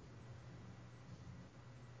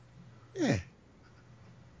 yeah.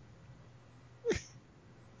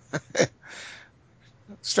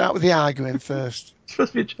 Start with the arguing first. It's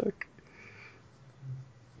supposed to be a joke.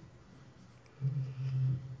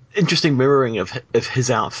 Interesting mirroring of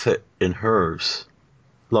his outfit in hers.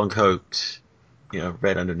 Long coat,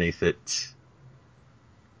 red underneath it.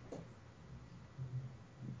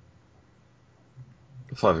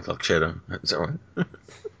 The 5 o'clock shadow. Is that right?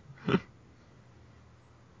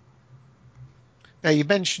 Now, you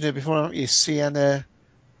mentioned her before, haven't you? Sienna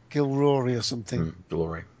Gilroy or something.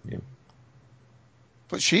 Glory. Yeah.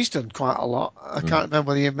 But she's done quite a lot. I can't remember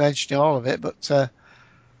whether you mentioned all of it, but So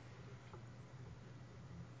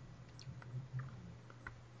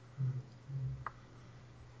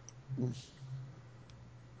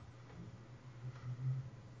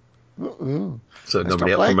let's nobody not up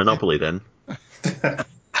for play. Monopoly then.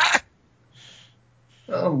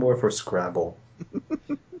 I'm more for Scrabble.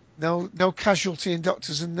 No casualty in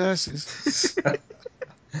doctors and nurses.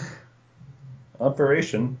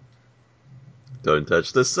 Operation. Don't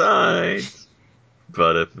touch the sides.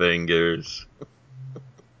 Butterfingers.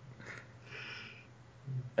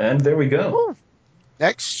 And there we go. Ooh,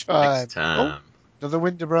 next time. Next time. Another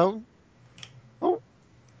window broken. Oh.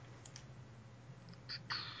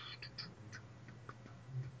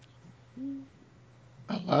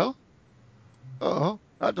 Hello? Oh,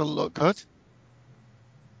 that doesn't look good.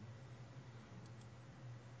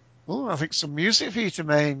 Oh, I think some music for you to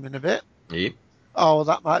name in a bit. Yep. Oh,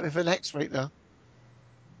 that might be for next week, though.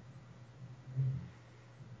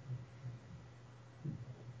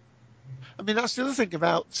 I mean, that's the other thing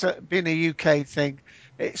about being a UK thing.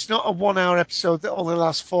 It's not a 1 hour episode that only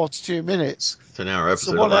lasts 42 minutes. It's an hour It's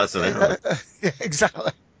a episode that lasts an hour. Yeah,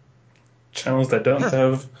 exactly. Channels that don't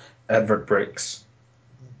have advert breaks.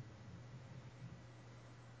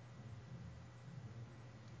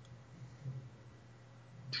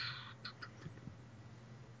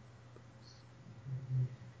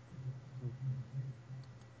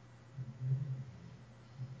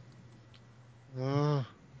 Oh,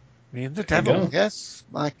 me and the There you devil, go. yes.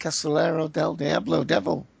 My Casolero del Diablo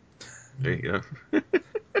devil. There you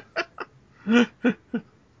go.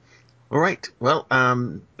 All right. Well,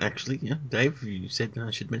 actually, yeah, Dave, you said I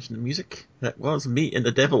should mention the music. That was Me and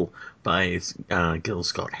the Devil by Gil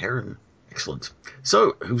Scott Heron. Excellent.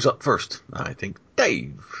 So, who's up first? I think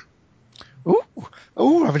Dave.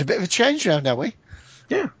 Ooh, having a bit of a change round, are we?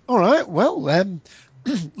 Yeah. All right. Well,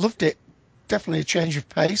 loved it. Definitely a change of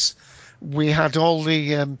pace. We had all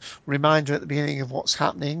the reminder at the beginning of what's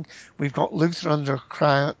happening. We've got Luther under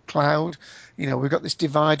a cloud. You know, we've got this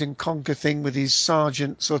divide and conquer thing with his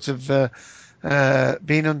sergeant sort of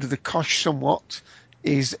being under the cosh somewhat.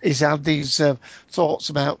 He's had these thoughts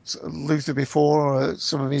about Luther before, or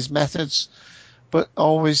some of his methods, but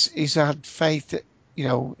always he's had faith that, you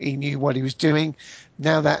know, he knew what he was doing.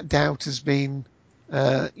 Now that doubt has been,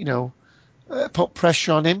 put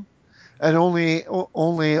pressure on him, and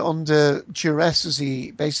only under duress has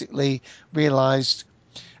he basically realised,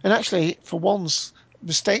 and actually for once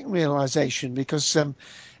mistaken realisation, because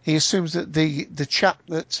he assumes that the chap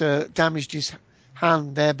that damaged his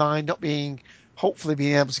hand, thereby not being hopefully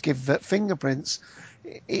being able to give fingerprints,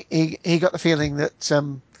 he got the feeling that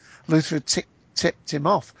Luther had tipped him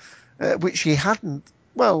off, which he hadn't.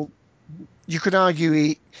 Well, you could argue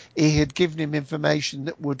he had given him information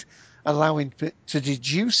that would allow him to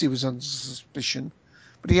deduce he was under suspicion,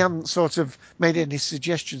 but he hadn't sort of made any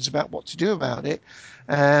suggestions about what to do about it.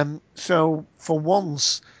 So for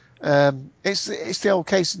once, it's the old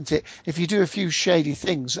case, isn't it? If you do a few shady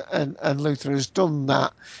things, and Luther has done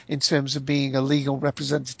that in terms of being a legal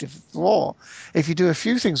representative of the law, if you do a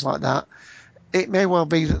few things like that, it may well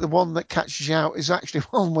be that the one that catches you out is actually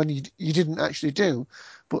one when you didn't actually do,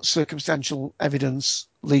 but circumstantial evidence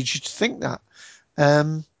leads you to think that.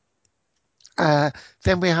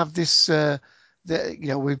 Then we have this,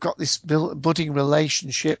 we've got this budding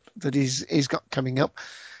relationship that he's got coming up.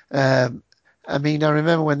 I mean, I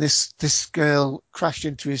remember when this girl crashed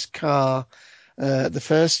into his car the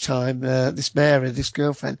first time, this Mary, this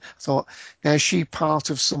girlfriend. I thought, now is she part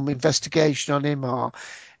of some investigation on him, or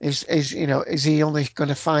is he only going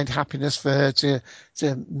to find happiness for her to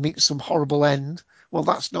meet some horrible end? Well,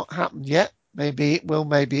 that's not happened yet. Maybe it will,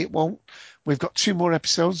 maybe it won't. We've got 2 more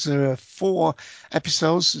episodes. There are 4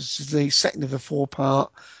 episodes. This is the second of the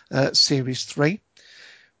 4-part series 3.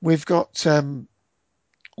 We've got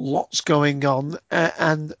lots going on,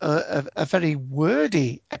 and a very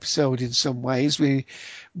wordy episode in some ways. We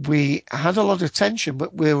had a lot of tension,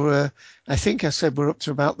 but we were, I think I said we're up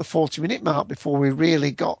to about the 40-minute mark before we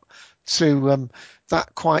really got to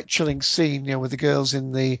that quite chilling scene, with the girls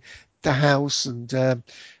in the house, and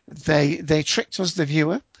they tricked us, the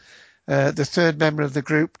viewer. The third member of the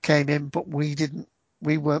group came in, but we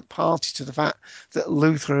weren't party to the fact that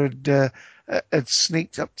Luther had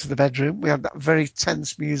sneaked up to the bedroom. We had that very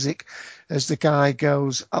tense music as the guy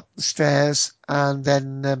goes up the stairs, and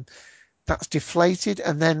then that's deflated,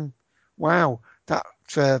 and then wow, that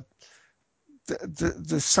the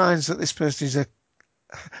signs that this person is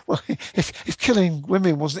well, if killing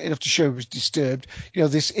women wasn't enough to show he was disturbed,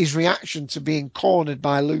 his reaction to being cornered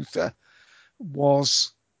by Luther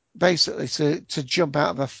was basically to jump out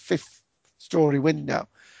of a 5th-story window.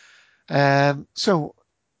 So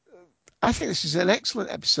I think this is an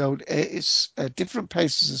excellent episode. It's a different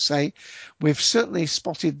pace, as I say. We've certainly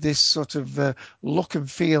spotted this sort of look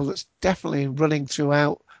and feel that's definitely running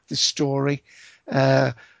throughout the story.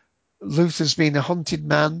 Luther's been a hunted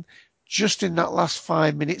man. Just in that last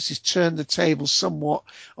 5 minutes, he's turned the table somewhat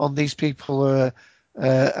on these people who are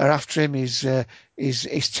are after him. He's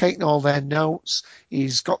taken all their notes.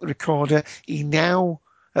 He's got the recorder. He now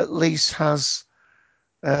at least has.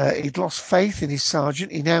 He'd lost faith in his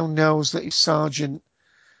sergeant. He now knows that his sergeant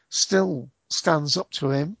still stands up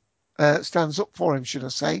to him, stands up for him, should I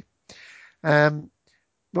say.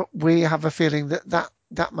 But we have a feeling that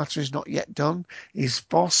matter is not yet done. His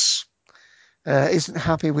boss isn't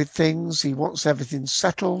happy with things. He wants everything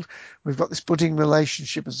settled. We've got this budding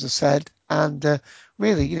relationship, as I said, and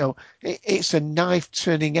really, it's a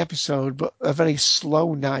knife-turning episode, but a very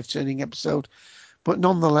slow knife-turning episode, but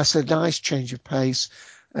nonetheless a nice change of pace.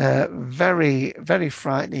 Very, very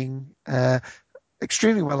frightening.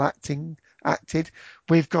 Extremely well acted.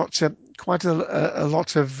 We've got quite a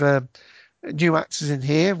lot of new actors in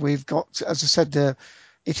here. We've got, as I said,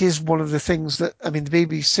 it is one of the things that, the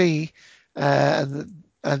BBC and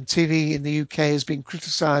TV in the UK has been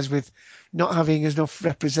criticised with not having enough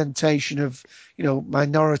representation of,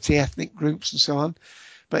 minority ethnic groups and so on.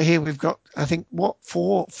 But here we've got, I think,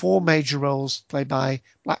 four major roles played by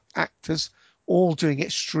black actors, all doing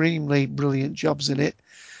extremely brilliant jobs in it.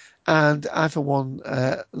 And I, for one,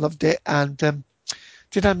 loved it. And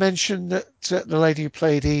did I mention that the lady who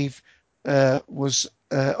played Eve was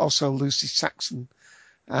also Lucy Saxon?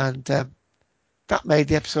 And that made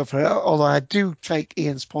the episode for her. Although I do take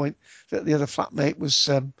Ian's point that the other flatmate was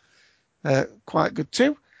quite good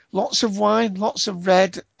too. Lots of wine, lots of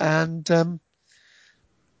red, and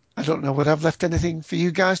I don't know whether I've left anything for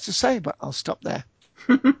you guys to say, but I'll stop there.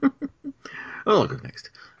 I'll go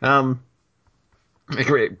next. I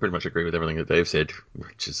pretty much agree with everything that Dave said,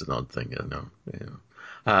 which is an odd thing, I know. Yeah.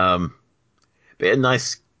 But a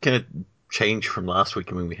nice kind of change from last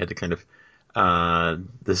week when we had to kind of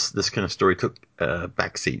this kind of story took a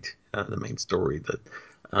backseat, the main story that,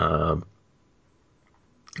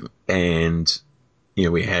 and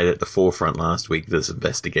we had at the forefront last week this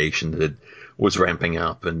investigation that was ramping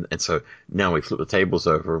up, and so now we flip the tables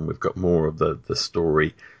over and we've got more of the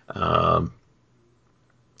story.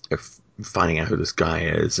 Finding out who this guy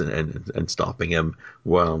is and stopping him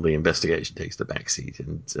while the investigation takes the backseat,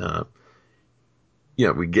 and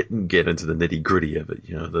we get into the nitty gritty of it,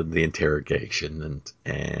 the interrogation,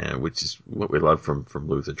 and which is what we love from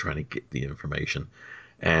Luther, trying to get the information.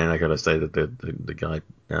 And I gotta say that the guy,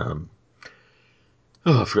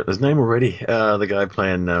 I forgot his name already. The guy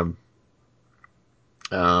playing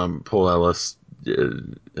Paul Ellis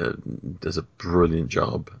does a brilliant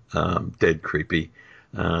job. Dead creepy.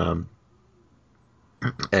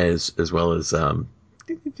 As well as the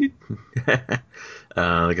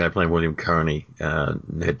guy playing William Carney,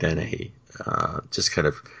 Ned Dennehy, just kind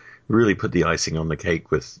of really put the icing on the cake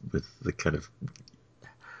with the kind of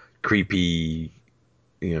creepy,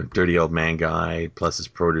 dirty old man guy plus his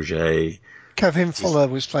protege. Kevin Fuller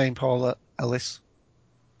was playing Paul Ellis.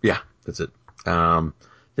 Yeah, that's it.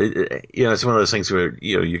 It's one of those things where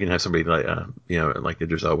you can have somebody like like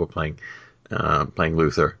Idris Elba playing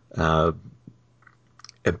Luther.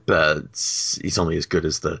 But he's only as good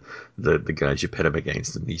as the guys you pit him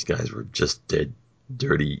against, and these guys were just dead,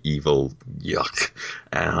 dirty, evil, yuck.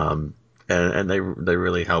 And they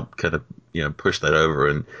really helped kind of push that over.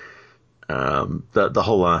 And the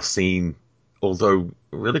whole last scene, although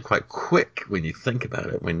really quite quick when you think about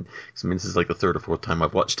it, this is like the third or fourth time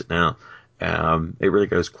I've watched it now, it really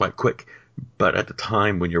goes quite quick. But at the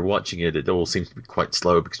time when you're watching it, it all seems to be quite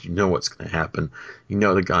slow because you know what's going to happen.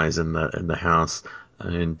 The guy's in the house.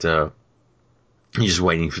 And you're just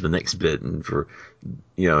waiting for the next bit and for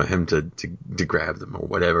him to grab them or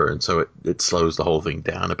whatever, and so it slows the whole thing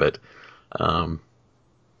down a bit. Again,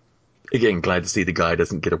 glad to see the guy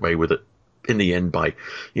doesn't get away with it in the end by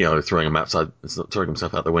throwing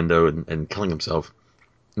himself out the window and killing himself.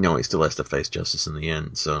 He still has to face justice in the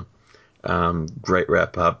end. So great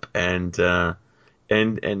wrap up, and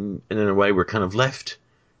in a way we're kind of left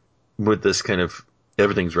with this kind of.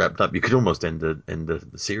 Everything's wrapped up. You could almost end the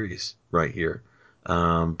series right here,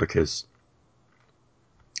 because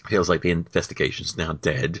it feels like the investigation's now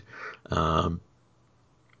dead,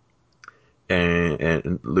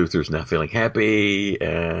 and Luther's now feeling happy,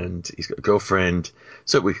 and he's got a girlfriend,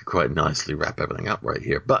 so we could quite nicely wrap everything up right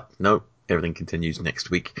here. But no, everything continues next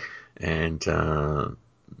week, and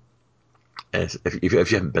if you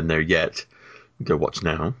haven't been there yet, go watch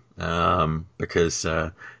now, because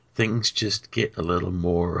things just get a little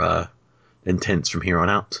more intense from here on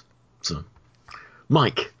out. So,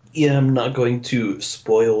 Mike. Yeah, I'm not going to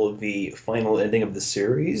spoil the final ending of the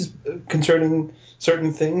series concerning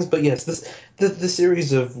certain things, but yes, the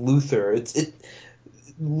series of Luther,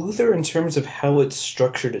 Luther, in terms of how it's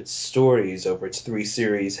structured its stories over its 3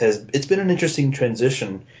 series, it's been an interesting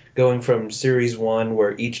transition, going from series 1,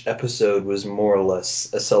 where each episode was more or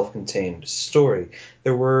less a self-contained story.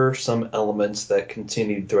 There were some elements that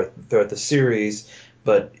continued throughout the series,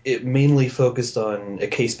 but it mainly focused on a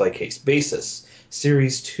case-by-case basis.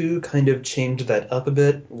 Series 2 kind of changed that up a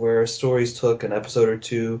bit, where stories took an episode or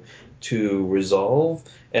two to resolve,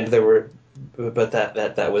 and but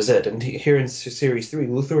that was it. And here in series 3,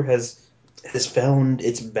 Luther has found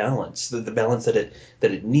its balance, the balance that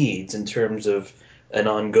it needs in terms of an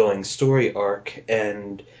ongoing story arc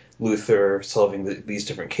and Luther solving these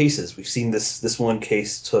different cases. We've seen this one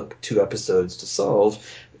case took 2 episodes to solve,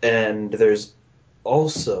 and there's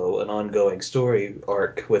also an ongoing story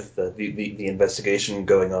arc with the investigation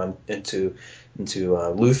going on into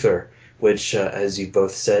Luther, which, as you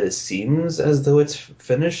both said, it seems as though it's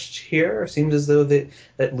finished here. It seems as though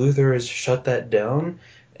that Luther has shut that down,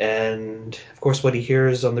 and of course, what he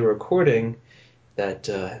hears on the recording, that's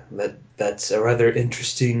a rather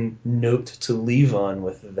interesting note to leave on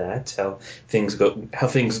with that. How things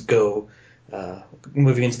go,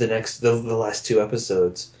 moving into the last 2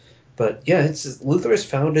 episodes. But yeah, Luther has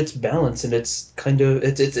found its balance, and it's kind of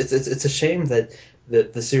it's a shame that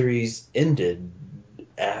the series ended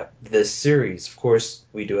at this series. Of course,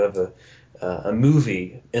 we do have a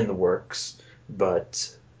movie in the works,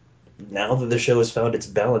 but now that the show has found its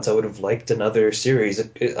balance, I would have liked another series.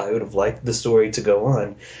 I would have liked the story to go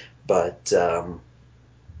on, but of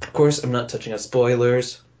course, I'm not touching on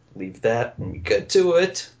spoilers. Leave that when we get to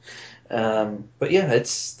it. But yeah, it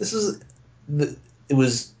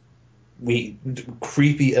was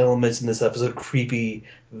creepy elements in this episode, creepy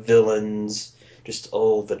villains, just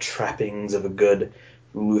all the trappings of a good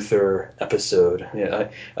Luther episode. Yeah,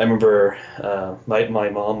 I remember my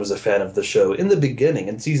mom was a fan of the show in the beginning,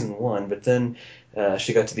 in season 1, but then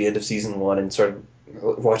she got to the end of season 1 and started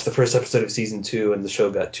watched the first episode of season 2, and the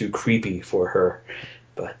show got too creepy for her.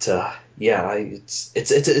 But yeah, it's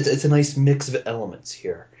a nice mix of elements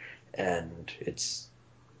here, and it's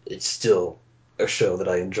still a show that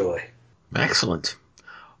I enjoy. Excellent.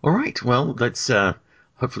 All right. Well, that's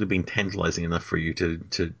hopefully been tantalizing enough for you to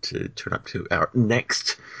turn up to our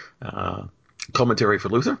next commentary for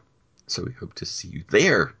Luther. So we hope to see you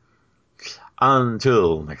there.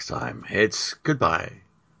 Until next time, it's goodbye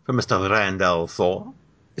from Mr. Randall Thor.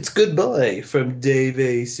 It's goodbye from Dave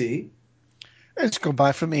AC. It's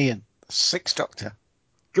goodbye from Ian, the Sixth Doctor.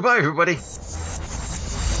 Goodbye, everybody.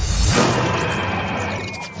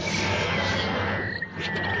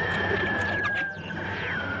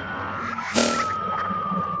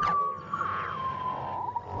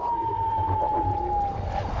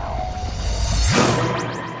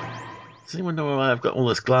 Does anyone know why I've got all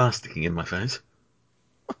this glass sticking in my face?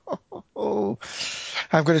 Oh,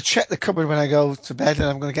 I'm going to check the cupboard when I go to bed, and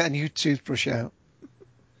I'm going to get a new toothbrush out.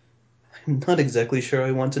 I'm not exactly sure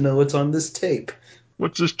I want to know what's on this tape.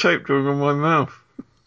 What's this tape doing on my mouth?